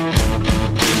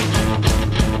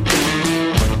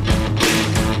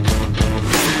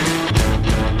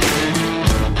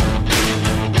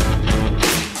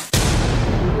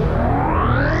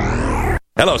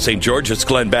 Hello, St. George. It's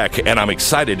Glenn Beck, and I'm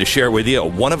excited to share with you a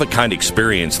one-of-a-kind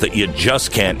experience that you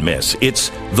just can't miss.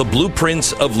 It's the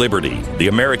Blueprints of Liberty, the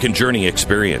American Journey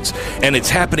experience, and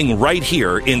it's happening right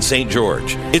here in St.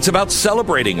 George. It's about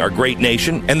celebrating our great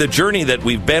nation and the journey that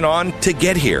we've been on to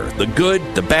get here, the good,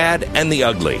 the bad, and the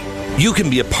ugly. You can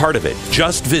be a part of it.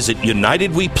 Just visit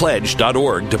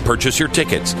UnitedWePledge.org to purchase your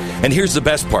tickets. And here's the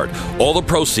best part. All the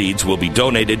proceeds will be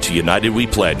donated to United We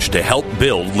Pledge to help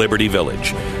build Liberty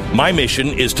Village. My mission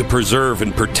is to preserve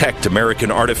and protect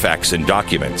American artifacts and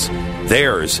documents.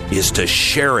 Theirs is to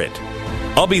share it.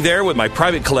 I'll be there with my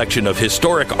private collection of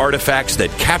historic artifacts that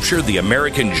capture the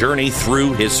American journey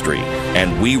through history.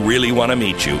 And we really want to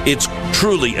meet you. It's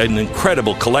truly an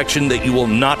incredible collection that you will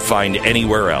not find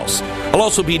anywhere else. I'll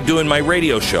also be doing my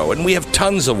radio show, and we have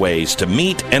tons of ways to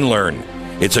meet and learn.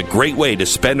 It's a great way to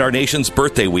spend our nation's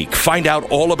birthday week. Find out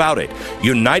all about it.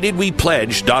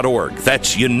 UnitedWePledge.org.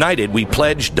 That's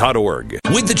UnitedWePledge.org.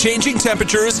 With the changing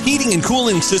temperatures, heating and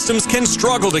cooling systems can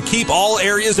struggle to keep all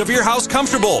areas of your house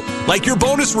comfortable, like your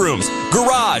bonus rooms,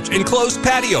 garage, enclosed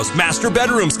patios, master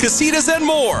bedrooms, casitas, and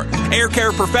more. Air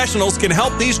Care Professionals can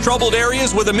help these troubled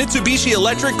areas with a Mitsubishi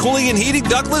electric cooling and heating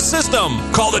ductless system.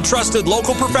 Call the trusted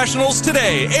local professionals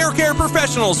today. Air Care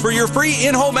Professionals for your free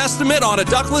in-home estimate on a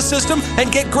ductless system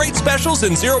and get great specials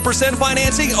and 0%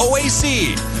 financing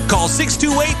OAC. Call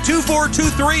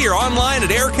 628-2423 or online at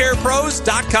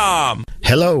aircarepros.com.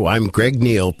 Hello, I'm Greg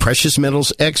Neal, precious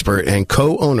metals expert and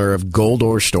co-owner of Gold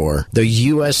Ore Store. The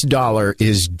U.S. dollar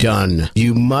is done.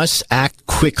 You must act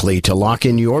quickly to lock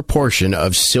in your portion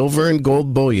of silver and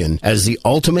gold bullion as the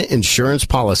ultimate insurance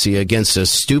policy against the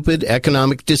stupid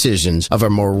economic decisions of a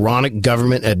moronic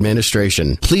government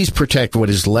administration. Please protect what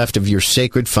is left of your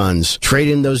sacred funds. Trade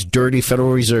in those dirty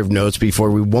Federal Reserve notes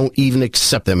before we won't even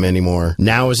accept them anymore.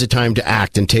 Now is the time to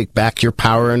act and take back your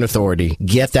power and authority.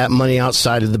 Get that money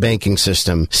outside of the banking system.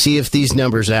 See if these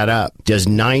numbers add up. Does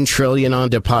 $9 trillion on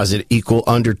deposit equal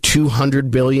under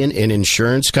 $200 billion in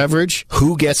insurance coverage?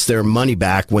 Who gets their money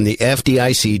back when the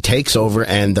FDIC takes over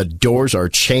and the doors are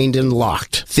chained and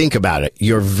locked? Think about it.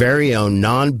 Your very own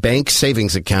non-bank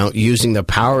savings account using the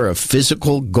power of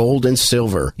physical gold and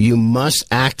silver. You must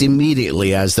act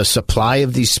immediately as the supply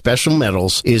of these special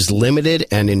metals is limited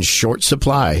and in short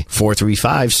supply.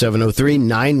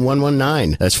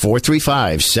 435-703-9119. That's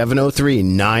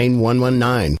 435-703-9119.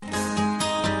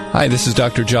 Hi, this is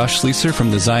Dr. Josh Sleeser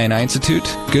from the Zion Eye Institute.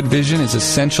 Good vision is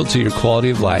essential to your quality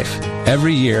of life.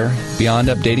 Every year, beyond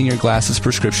updating your glasses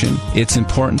prescription, it's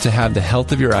important to have the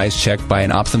health of your eyes checked by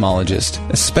an ophthalmologist,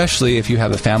 especially if you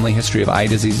have a family history of eye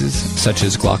diseases such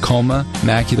as glaucoma,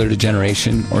 macular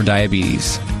degeneration, or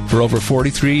diabetes. For over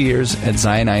 43 years at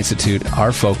Zion Eye Institute,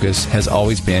 our focus has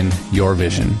always been your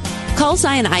vision. Call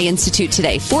Zion Eye Institute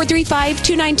today,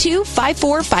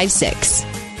 435-292-5456.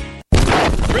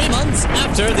 3 months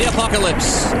after the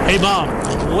apocalypse. Hey, Bob,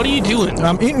 what are you doing?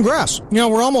 I'm eating grass.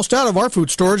 We're almost out of our food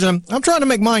storage, and I'm trying to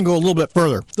make mine go a little bit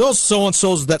further. Those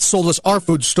so-and-sos that sold us our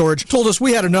food storage told us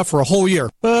we had enough for a whole year,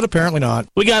 but apparently not.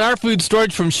 We got our food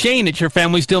storage from Shane at Your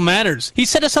Family Still Matters. He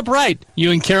set us up right.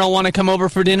 You and Carol want to come over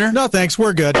for dinner? No, thanks.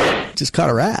 We're good. Just caught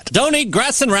a rat. Don't eat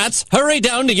grass and rats. Hurry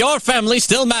down to Your Family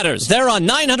Still Matters. They're on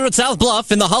 900 South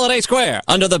Bluff in the Holiday Square,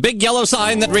 under the big yellow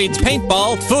sign that reads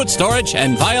paintball, food storage,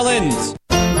 and violins.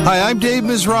 Hi, I'm Dave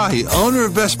Mizrahi, owner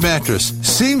of Best Mattress.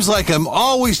 Seems like I'm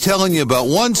always telling you about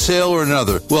one sale or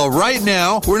another. Well, right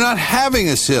now, we're not having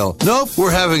a sale. Nope,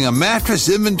 we're having a mattress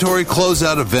inventory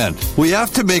closeout event. We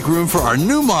have to make room for our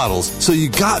new models, so you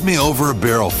got me over a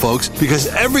barrel, folks, because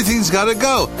everything's got to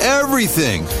go.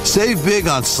 Everything. Save big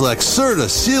on select Serta,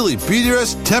 Sealy,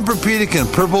 Beautyrest, Tempur-Pedic,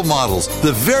 and Purple models.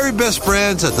 The very best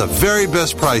brands at the very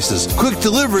best prices. Quick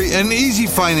delivery and easy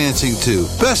financing, too.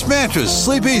 Best Mattress.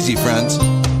 Sleep easy, friends.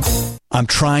 I'm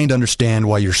trying to understand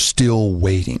why you're still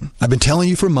waiting. I've been telling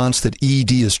you for months that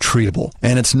ED is treatable,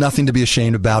 and it's nothing to be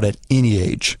ashamed about at any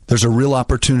age. There's a real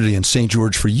opportunity in St.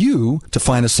 George for you to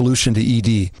find a solution to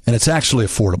ED, and it's actually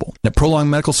affordable. At Prolong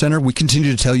Medical Center, we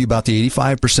continue to tell you about the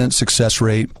 85% success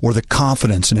rate or the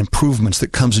confidence and improvements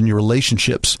that comes in your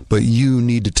relationships, but you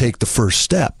need to take the first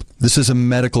step. This is a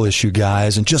medical issue,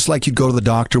 guys, and just like you go to the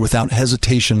doctor without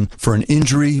hesitation for an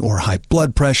injury or high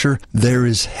blood pressure, there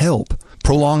is help.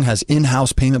 Prolong has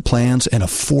in-house payment plans and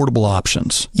affordable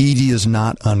options. ED is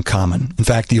not uncommon. In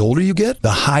fact, the older you get, the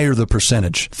higher the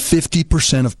percentage.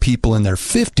 50% of people in their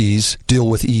 50s deal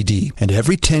with ED, and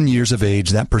every 10 years of age,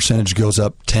 that percentage goes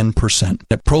up 10%.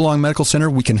 At Prolong Medical Center,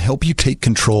 we can help you take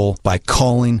control by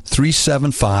calling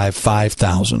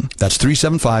 375-5000. That's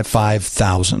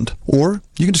 375-5000. Or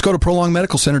you can just go to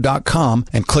prolongmedicalcenter.com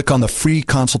and click on the free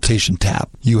consultation tab.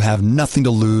 You have nothing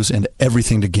to lose and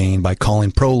everything to gain by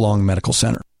calling Prolong Medical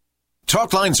Center.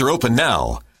 Talk lines are open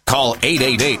now. Call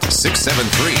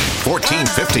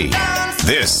 888-673-1450.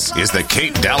 This is the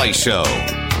Kate Dalley Show.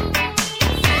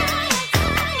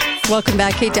 Welcome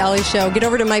back, Kate Dalley Show. Get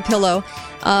over to MyPillow.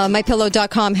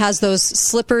 MyPillow.com has those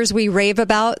slippers we rave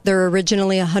about. They're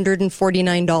originally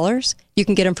 $149. You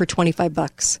can get them for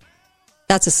 $25.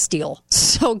 That's a steal.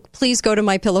 So please go to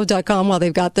mypillow.com while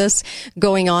they've got this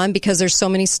going on, because there's so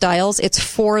many styles. It's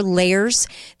 4 layers.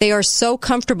 They are so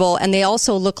comfortable, and they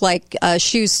also look like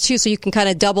shoes too, so you can kind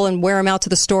of double and wear them out to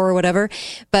the store or whatever.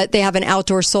 But they have an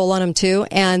outdoor sole on them too,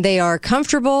 and they are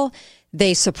comfortable.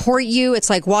 They support you. It's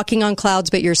like walking on clouds,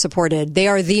 but you're supported. They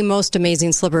are the most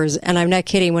amazing slippers, and I'm not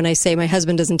kidding when I say my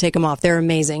husband doesn't take them off. They're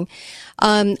amazing.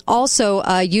 Also,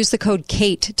 use the code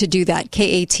KATE to do that,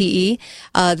 K-A-T-E.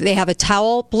 They have a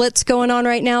towel blitz going on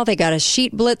right now. They got a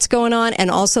sheet blitz going on, and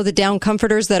also the down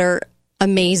comforters that are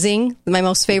amazing. My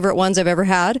most favorite ones I've ever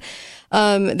had.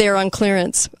 They're on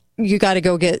clearance. You got to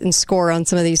go get and score on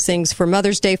some of these things for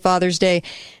Mother's Day, Father's Day,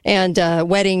 and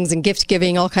weddings and gift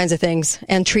giving, all kinds of things,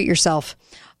 and treat yourself.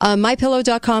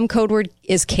 MyPillow.com, code word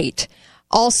is Kate.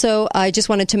 Also, I just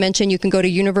wanted to mention you can go to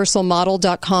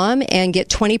universalmodel.com and get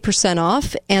 20%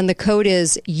 off, and the code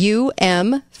is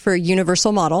UM for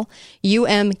Universal Model,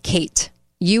 UM-KATE.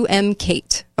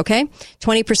 UM-KATE, okay?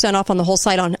 20% off on the whole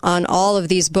site on all of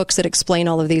these books that explain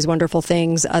all of these wonderful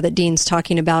things that Dean's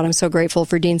talking about. I'm so grateful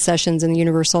for Dean Sessions and the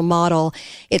Universal Model.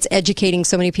 It's educating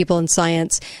so many people in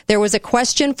science. There was a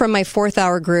question from my 4th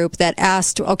hour group that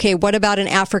asked, okay, what about in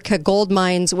Africa gold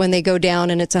mines when they go down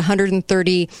and it's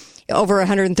over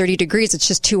 130 degrees? It's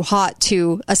just too hot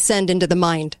to ascend into the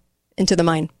mine.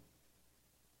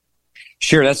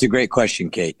 Sure, that's a great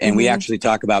question, Kate. And we actually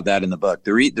talk about that in the book.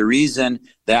 The reason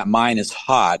that mine is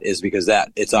hot is because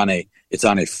that it's on a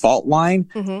fault line.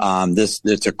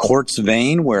 It's a quartz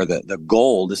vein where the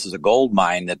gold, this is a gold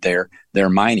mine that they're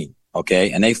mining.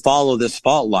 Okay. And they follow this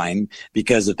fault line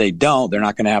because if they don't, they're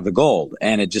not going to have the gold.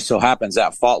 And it just so happens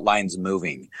that fault line's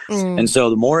moving. And so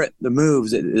the more it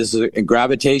moves, this is a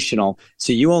gravitational.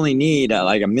 So you only need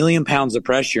like 1 million pounds of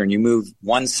pressure, and you move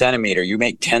 1 centimeter. You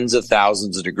make tens of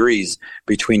thousands of degrees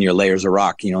between your layers of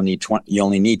rock. You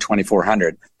only need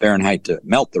 2,400 Fahrenheit to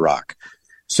melt the rock.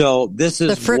 So this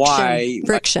is why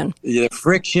the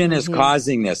friction is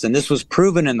causing this. And this was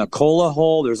proven in the Kola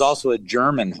hole. There's also a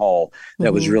German hole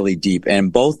that was really deep.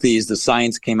 And both these, the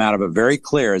science came out of it very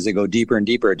clear. As they go deeper and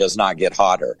deeper, it does not get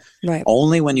hotter. Right.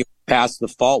 Only when you pass the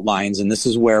fault lines, and this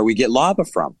is where we get lava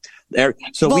from.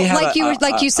 So we have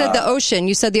you said the ocean.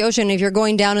 You said the ocean. If you're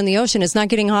going down in the ocean, it's not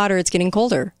getting hotter, it's getting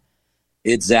colder.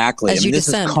 Exactly. As you this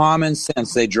descend. is common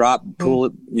sense. They drop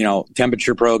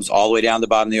temperature probes all the way down to the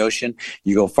bottom of the ocean.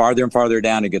 You go farther and farther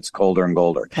down, it gets colder and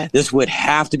colder. Okay. This would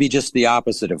have to be just the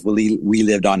opposite if we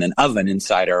lived on an oven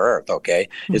inside our Earth, okay?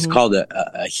 It's called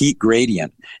a heat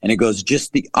gradient, and it goes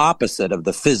just the opposite of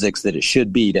the physics that it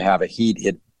should be to have a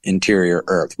heat interior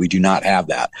Earth. We do not have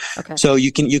that. Okay. So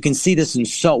you can see this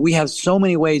we have so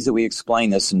many ways that we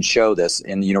explain this and show this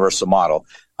in the universal model.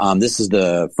 This is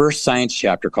the first science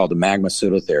chapter called the magma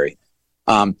pseudo-theory.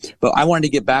 But I wanted to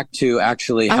get back to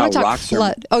actually how rocks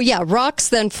flood. Oh, yeah. Rocks,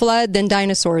 then flood, then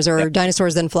dinosaurs, or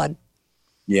dinosaurs, then flood.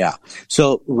 Yeah.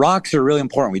 So rocks are really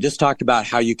important. We just talked about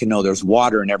how you can know there's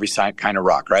water in every kind of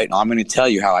rock, right? Now I'm going to tell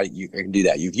you how you can do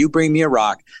that. If you bring me a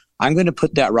rock, I'm going to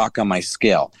put that rock on my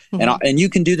scale. And you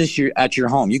can do this at your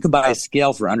home. You can buy a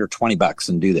scale for under $20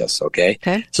 and do this, okay?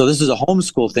 So this is a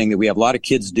homeschool thing that we have a lot of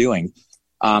kids doing.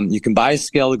 You can buy a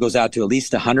scale that goes out to at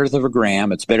least 1/100th of a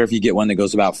gram. It's better if you get one that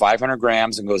goes about 500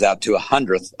 grams and goes out to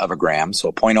 1/100th of a gram,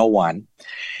 so 0.01.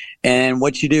 And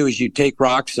what you do is you take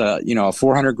rocks, a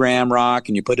 400-gram rock,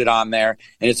 and you put it on there.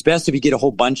 And it's best if you get a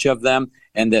whole bunch of them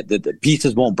and that the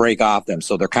pieces won't break off them.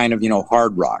 So they're kind of,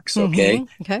 hard rocks, okay?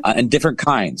 And different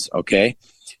kinds, okay?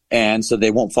 And so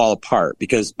they won't fall apart.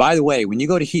 Because, by the way, when you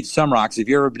go to heat some rocks, if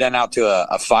you've ever been out to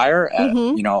a fire,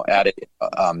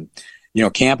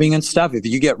 camping and stuff, if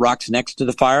you get rocks next to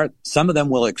the fire, some of them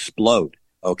will explode,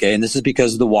 okay? And this is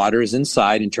because the water is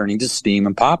inside and turning to steam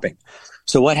and popping.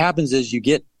 So what happens is you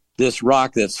get this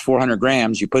rock that's 400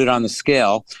 grams, you put it on the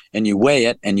scale and you weigh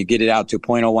it and you get it out to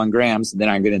 0.01 grams. Then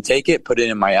I'm going to take it, put it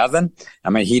in my oven.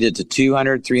 I'm going to heat it to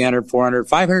 200, 300, 400,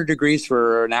 500 degrees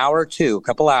for an hour or two, a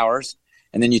couple hours.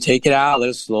 And then you take it out, let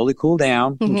it slowly cool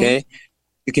down, okay?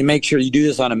 You can make sure you do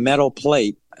this on a metal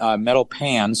plate, metal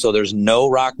pan, so there's no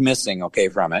rock missing, okay,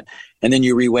 from it. And then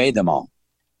you reweigh them all.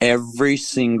 Every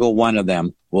single one of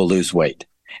them will lose weight.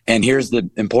 And here's the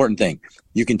important thing.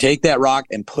 You can take that rock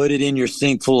and put it in your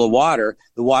sink full of water.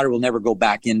 The water will never go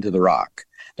back into the rock.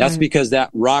 That's because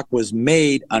that rock was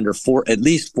made under at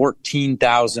least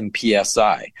 14,000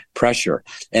 PSI pressure.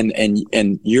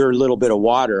 And your little bit of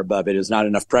water above it is not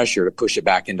enough pressure to push it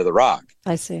back into the rock.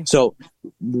 I see. So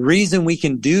the reason we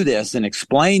can do this and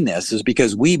explain this is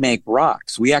because we make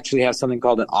rocks. We actually have something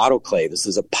called an autoclave. This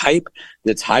is a pipe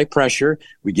that's high pressure.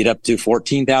 We get up to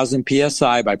 14,000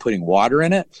 PSI by putting water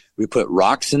in it. We put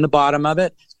rocks in the bottom of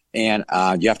it. And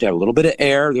you have to have a little bit of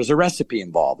air. There's a recipe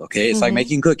involved, okay? It's like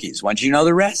making cookies. Once you know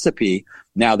the recipe,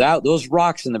 now those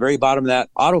rocks in the very bottom of that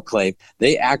autoclave,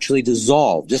 they actually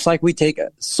dissolve, just like we take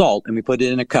salt and we put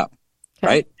it in a cup,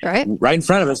 right? Right in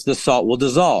front of us, the salt will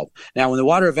dissolve. Now, when the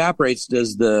water evaporates,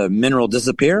 does the mineral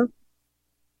disappear?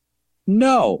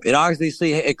 No. It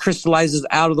obviously it crystallizes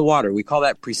out of the water. We call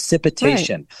that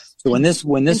precipitation. Right. So when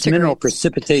this mineral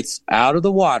precipitates out of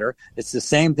the water, it's the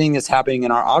same thing that's happening in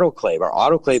our autoclave. Our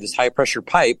autoclave, this high pressure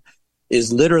pipe,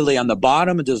 is literally on the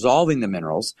bottom of dissolving the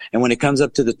minerals. And when it comes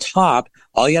up to the top,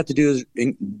 all you have to do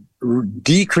is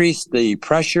decrease the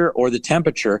pressure or the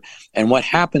temperature. And what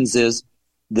happens is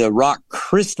the rock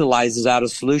crystallizes out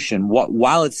of solution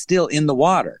while it's still in the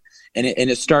water. And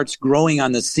it starts growing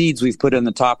on the seeds we've put on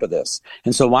the top of this.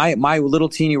 And so my little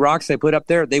teeny rocks I put up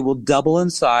there, they will double in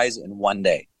size in one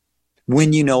day,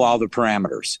 when you know all the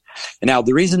parameters. And now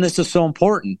the reason this is so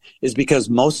important is because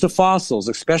most of fossils,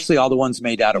 especially all the ones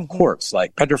made out of quartz,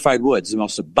 like petrified wood, is the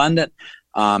most abundant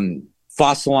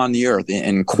fossil on the earth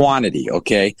in quantity,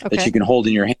 okay, that you can hold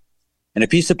in your hand. And a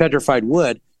piece of petrified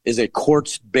wood is a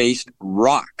quartz-based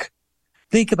rock.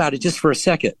 Think about it just for a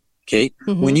second, Kate.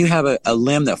 When you have a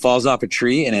limb that falls off a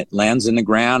tree and it lands in the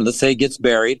ground, let's say it gets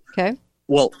buried. Okay.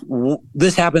 Well,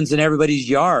 this happens in everybody's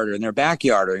yard or in their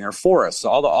backyard or in their forests,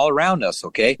 all around us,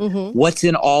 okay? What's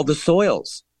in all the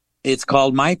soils? It's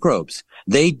called microbes.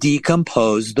 They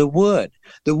decompose the wood.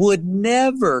 The wood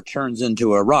never turns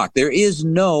into a rock. There is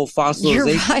no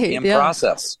fossilization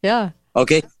process. Yeah.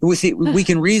 Okay, we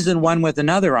can reason one with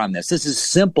another on this. This is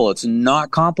simple. It's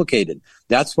not complicated.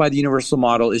 That's why the universal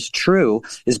model is true,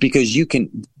 is because you can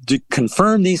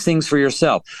confirm these things for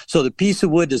yourself. So the piece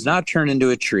of wood does not turn into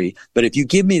a tree, but if you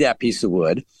give me that piece of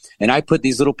wood and I put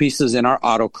these little pieces in our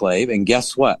autoclave, and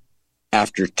guess what?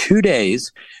 After 2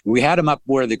 days, we had them up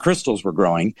where the crystals were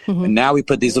growing, and now we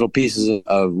put these little pieces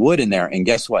of wood in there, and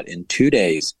guess what? In 2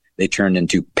 days, they turned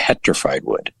into petrified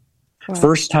wood. Wow.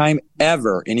 First time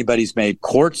ever anybody's made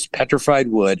quartz petrified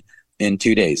wood in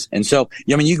 2 days. And so,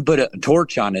 I mean, you can put a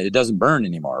torch on it. It doesn't burn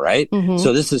anymore, right?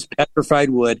 So this is petrified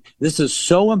wood. This is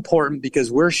so important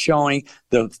because we're showing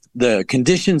the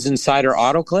conditions inside our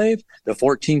autoclave, the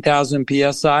 14,000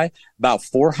 PSI, about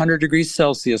 400 degrees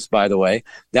Celsius, by the way.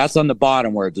 That's on the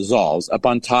bottom where it dissolves. Up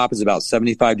on top is about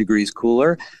 75 degrees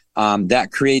cooler.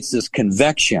 That creates this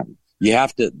convection.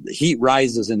 The heat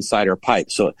rises inside our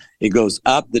pipe. So it goes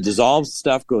up, the dissolved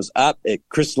stuff goes up, it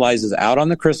crystallizes out on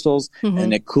the crystals,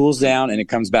 and it cools down and it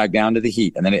comes back down to the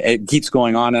heat. And then it keeps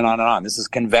going on and on and on. This is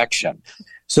convection.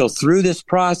 So through this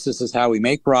process is how we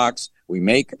make rocks, we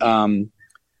make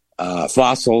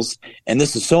fossils. And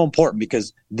this is so important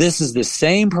because this is the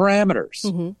same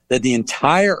parameters that the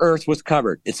entire Earth was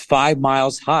covered. It's 5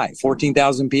 miles high,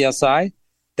 14,000 PSI.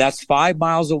 That's 5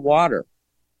 miles of water.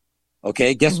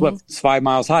 Okay, guess what's 5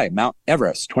 miles high? Mount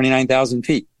Everest, 29,000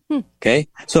 feet. Okay,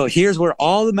 so here's where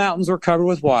all the mountains were covered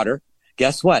with water.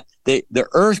 Guess what? The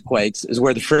earthquakes is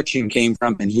where the friction came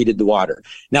from and heated the water.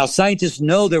 Now, scientists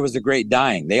know there was a great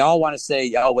dying. They all want to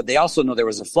say, but they also know there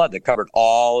was a flood that covered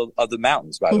all of the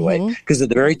mountains, by the way, because at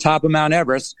the very top of Mount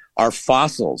Everest are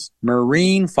fossils,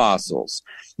 marine fossils.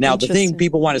 Now, the thing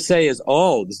people want to say is,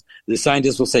 the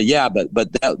scientists will say, yeah, but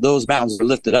those mountains were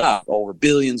lifted up over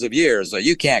billions of years, so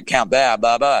you can't count that,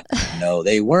 blah, blah. No,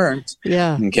 they weren't.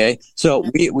 Yeah. Okay. So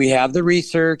we have the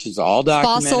research. It's all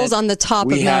documented. Fossils on the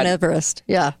top of Mount Everest.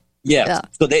 Yeah. Yes.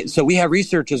 Yeah. So we have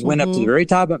researchers went up to the very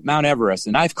top of Mount Everest,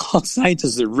 and I've called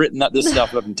scientists that have written this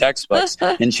stuff up in textbooks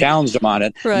and challenged them on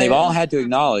it. Right. And they've all had to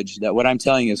acknowledge that what I'm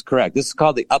telling you is correct. This is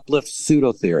called the uplift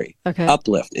pseudo theory. Okay.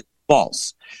 Uplift. It's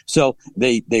false. So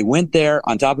they went there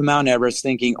on top of Mount Everest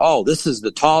thinking, this is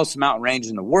the tallest mountain range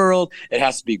in the world. It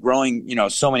has to be growing,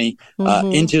 so many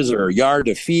inches or a yard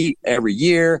of feet every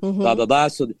year, blah, blah, blah.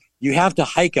 So you have to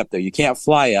hike up there. You can't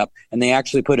fly up. And they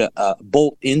actually put a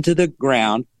bolt into the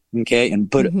ground. Okay, and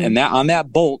put and that on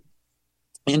that bolt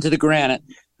into the granite,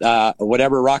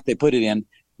 whatever rock they put it in.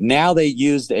 Now they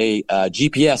used a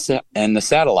GPS and the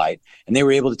satellite, and they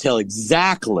were able to tell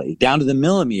exactly down to the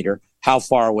millimeter how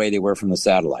far away they were from the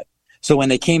satellite. So when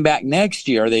they came back next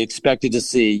year, they expected to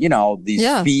see,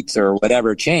 these feet or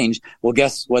whatever change. Well,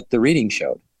 guess what the reading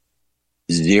showed?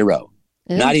 0.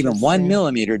 Not even 1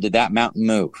 millimeter did that mountain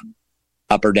move.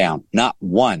 Up or down, not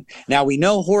one. Now we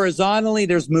know horizontally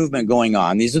there's movement going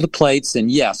on. These are the plates, and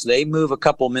yes, they move a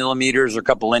couple millimeters or a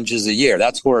couple inches a year.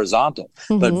 That's horizontal.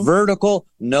 But vertical,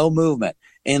 no movement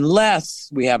unless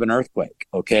we have an earthquake.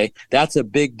 Okay, that's a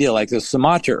big deal. Like the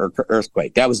Sumatra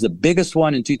earthquake, that was the biggest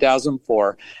one in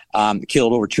 2004.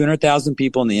 Killed over 200,000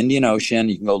 people in the Indian Ocean.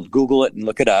 You can go Google it and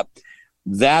look it up.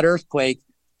 That earthquake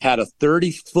had a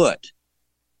 30-foot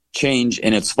change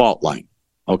in its fault line.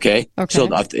 Okay. So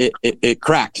it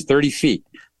cracked 30 feet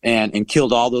and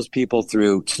killed all those people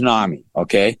through tsunami.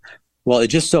 Okay. Well, it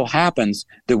just so happens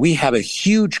that we have a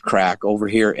huge crack over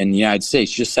here in the United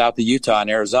States, just south of Utah and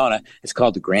Arizona. It's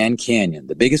called the Grand Canyon,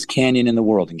 the biggest canyon in the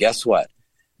world. And guess what?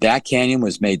 That canyon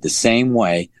was made the same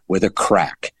way with a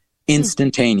crack.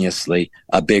 Instantaneously,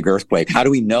 a big earthquake. How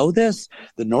do we know this?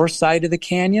 The north side of the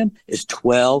canyon is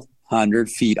 1,200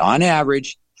 feet on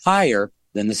average higher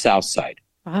than the south side.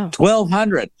 Wow.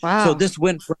 1,200. Wow. So this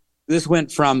went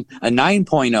from a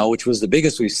 9.0, which was the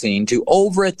biggest we've seen, to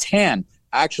over a 10,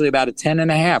 actually about a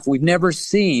 10.5. We've never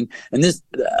seen an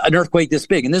earthquake this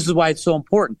big. And this is why it's so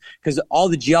important, because all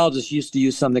the geologists used to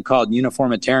use something called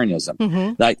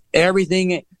uniformitarianism. Like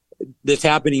everything that's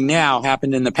happening now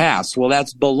happened in the past. Well,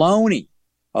 that's baloney.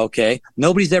 Okay.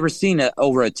 Nobody's ever seen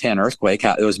over a 10 earthquake.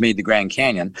 It was made the Grand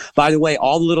Canyon. By the way,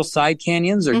 all the little side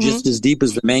canyons are just as deep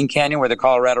as the main canyon where the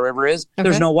Colorado River is.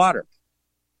 There's no water.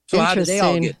 So how did they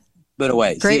all get put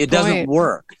away? See, it doesn't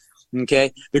work.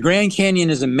 Okay. The Grand Canyon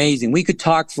is amazing. We could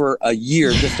talk for a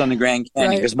year just on the Grand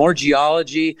Canyon. There's more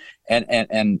geology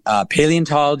and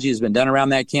paleontology has been done around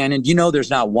that canyon. Do you know there's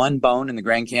not one bone in the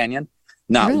Grand Canyon?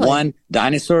 Not one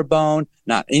dinosaur bone,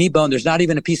 not any bone. There's not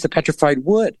even a piece of petrified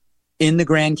wood in the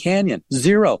Grand Canyon.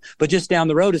 0. But just down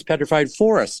the road is petrified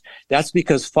forest. That's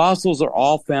because fossils are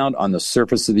all found on the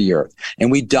surface of the earth.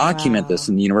 And we document this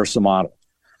in the universal model.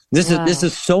 This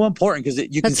is so important because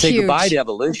you can say goodbye to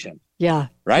evolution. Yeah.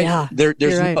 Right? Yeah.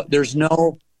 There's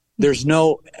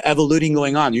no evoluting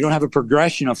going on. You don't have a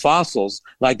progression of fossils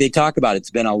like they talk about. It's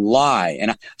been a lie.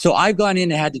 And so I've gone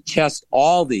in and had to test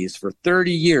all these for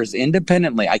 30 years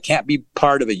independently. I can't be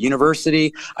part of a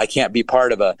university. I can't be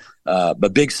part of a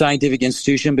big scientific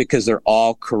institution because they're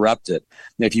all corrupted.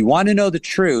 And if you want to know the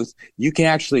truth, you can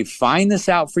actually find this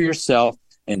out for yourself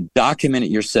and document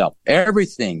it yourself.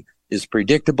 Everything is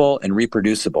predictable and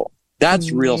reproducible.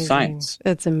 That's real science.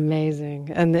 It's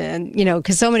amazing. And then, you know,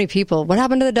 because so many people, what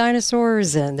happened to the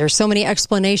dinosaurs? And there's so many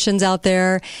explanations out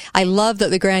there. I love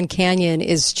that the Grand Canyon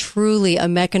is truly a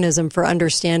mechanism for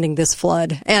understanding this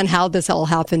flood and how this all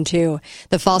happened too.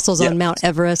 The fossils on Mount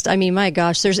Everest. I mean, my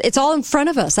gosh, it's all in front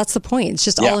of us. That's the point. It's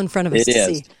just all in front of us to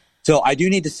see. So I do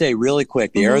need to say really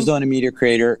quick, the Arizona meteor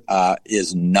crater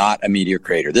is not a meteor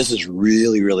crater. This is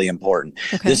really, really important.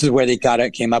 Okay. This is where they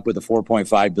came up with the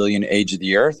 4.5 billion age of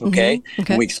the Earth, okay?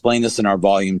 And we explained this in our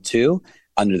volume 2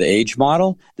 under the age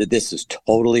model, that this is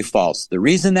totally false. The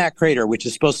reason that crater, which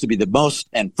is supposed to be the most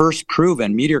and first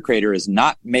proven meteor crater, is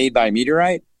not made by a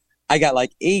meteorite, I got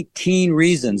like 18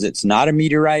 reasons it's not a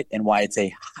meteorite and why it's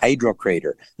a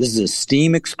hydrocrater. This is a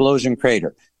steam explosion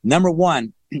crater. Number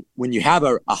one, when you have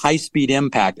a high-speed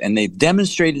impact, and they've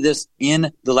demonstrated this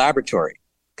in the laboratory,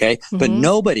 okay? But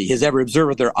nobody has ever observed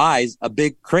with their eyes a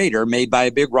big crater made by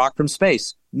a big rock from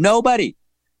space. Nobody.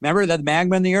 Remember that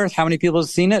magma in the Earth? How many people have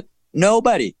seen it?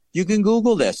 Nobody. You can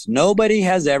Google this. Nobody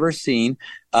has ever seen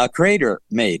a crater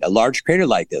made, a large crater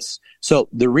like this. So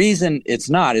the reason it's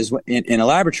not is in a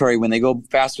laboratory, when they go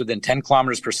faster than 10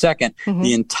 kilometers per second,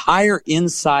 the entire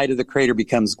inside of the crater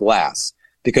becomes glass,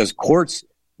 because quartz,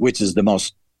 which is the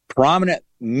most prominent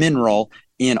mineral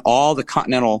in all the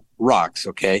continental rocks,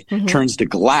 okay, turns to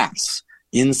glass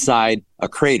inside a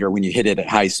crater when you hit it at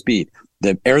high speed.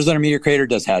 The Arizona meteor crater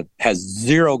has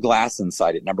zero glass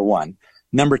inside it, number one.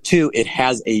 Number two, it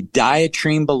has a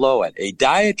diatreme below it. A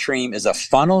diatreme is a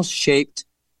funnel-shaped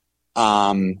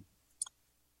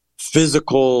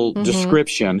physical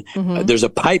description. There's a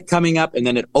pipe coming up, and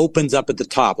then it opens up at the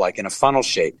top, like in a funnel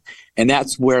shape. And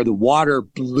that's where the water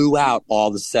blew out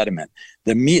all the sediment.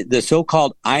 The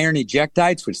so-called iron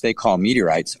ejectites, which they call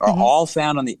meteorites, are all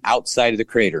found on the outside of the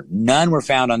crater. None were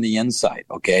found on the inside,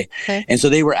 okay? And so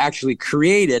they were actually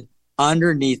created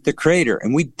underneath the crater.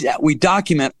 And we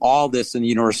document all this in the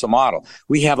universal model.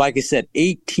 We have, like I said,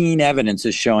 18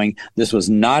 evidences showing this was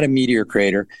not a meteor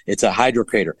crater. It's a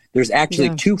hydrocrater. There's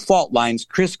actually 2 fault lines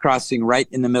crisscrossing right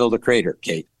in the middle of the crater,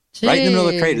 Kate. Jeez. Right in the middle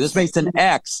of the crater. This makes an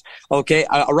X, okay?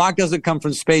 A rock doesn't come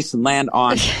from space and land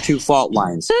on 2 fault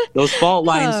lines. Those fault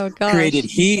lines created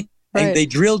heat. And they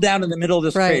drilled down in the middle of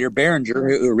this crater.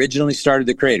 Behringer, who originally started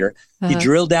the crater, he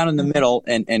drilled down in the middle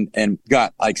and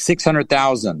got like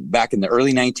 600,000 back in the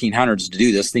early 1900s to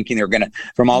do this, thinking they're going to,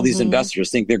 from all these investors,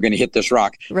 think they're going to hit this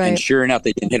rock. And sure enough,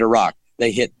 they didn't hit a rock.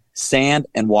 They hit sand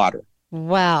and water.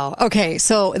 Wow. Okay.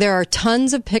 So there are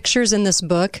tons of pictures in this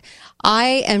book.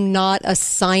 I am not a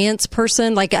science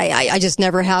person. Like I just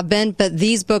never have been, but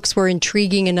these books were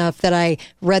intriguing enough that I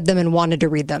read them and wanted to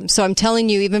read them. So I'm telling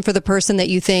you, even for the person that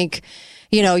you think,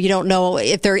 you know, you don't know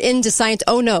if they're into science.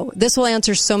 Oh no, this will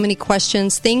answer so many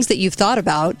questions, things that you've thought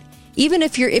about. Even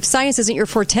if science isn't your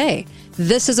forte,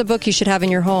 this is a book you should have in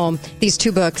your home. These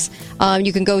 2 books.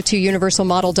 You can go to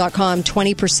universalmodel.com,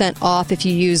 20% off if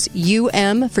you use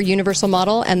UM for Universal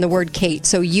Model and the word Kate.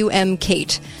 So UM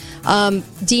Kate.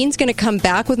 Dean's going to come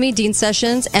back with me, Dean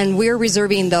Sessions, and we're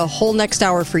reserving the whole next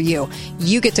hour for you.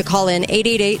 You get to call in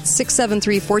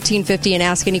 888-673-1450 and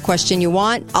ask any question you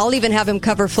want. I'll even have him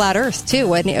cover Flat Earth,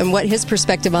 too, and what his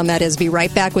perspective on that is. Be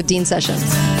right back with Dean Sessions.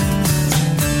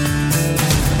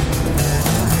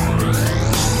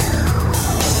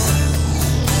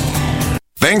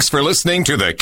 Thanks for listening to the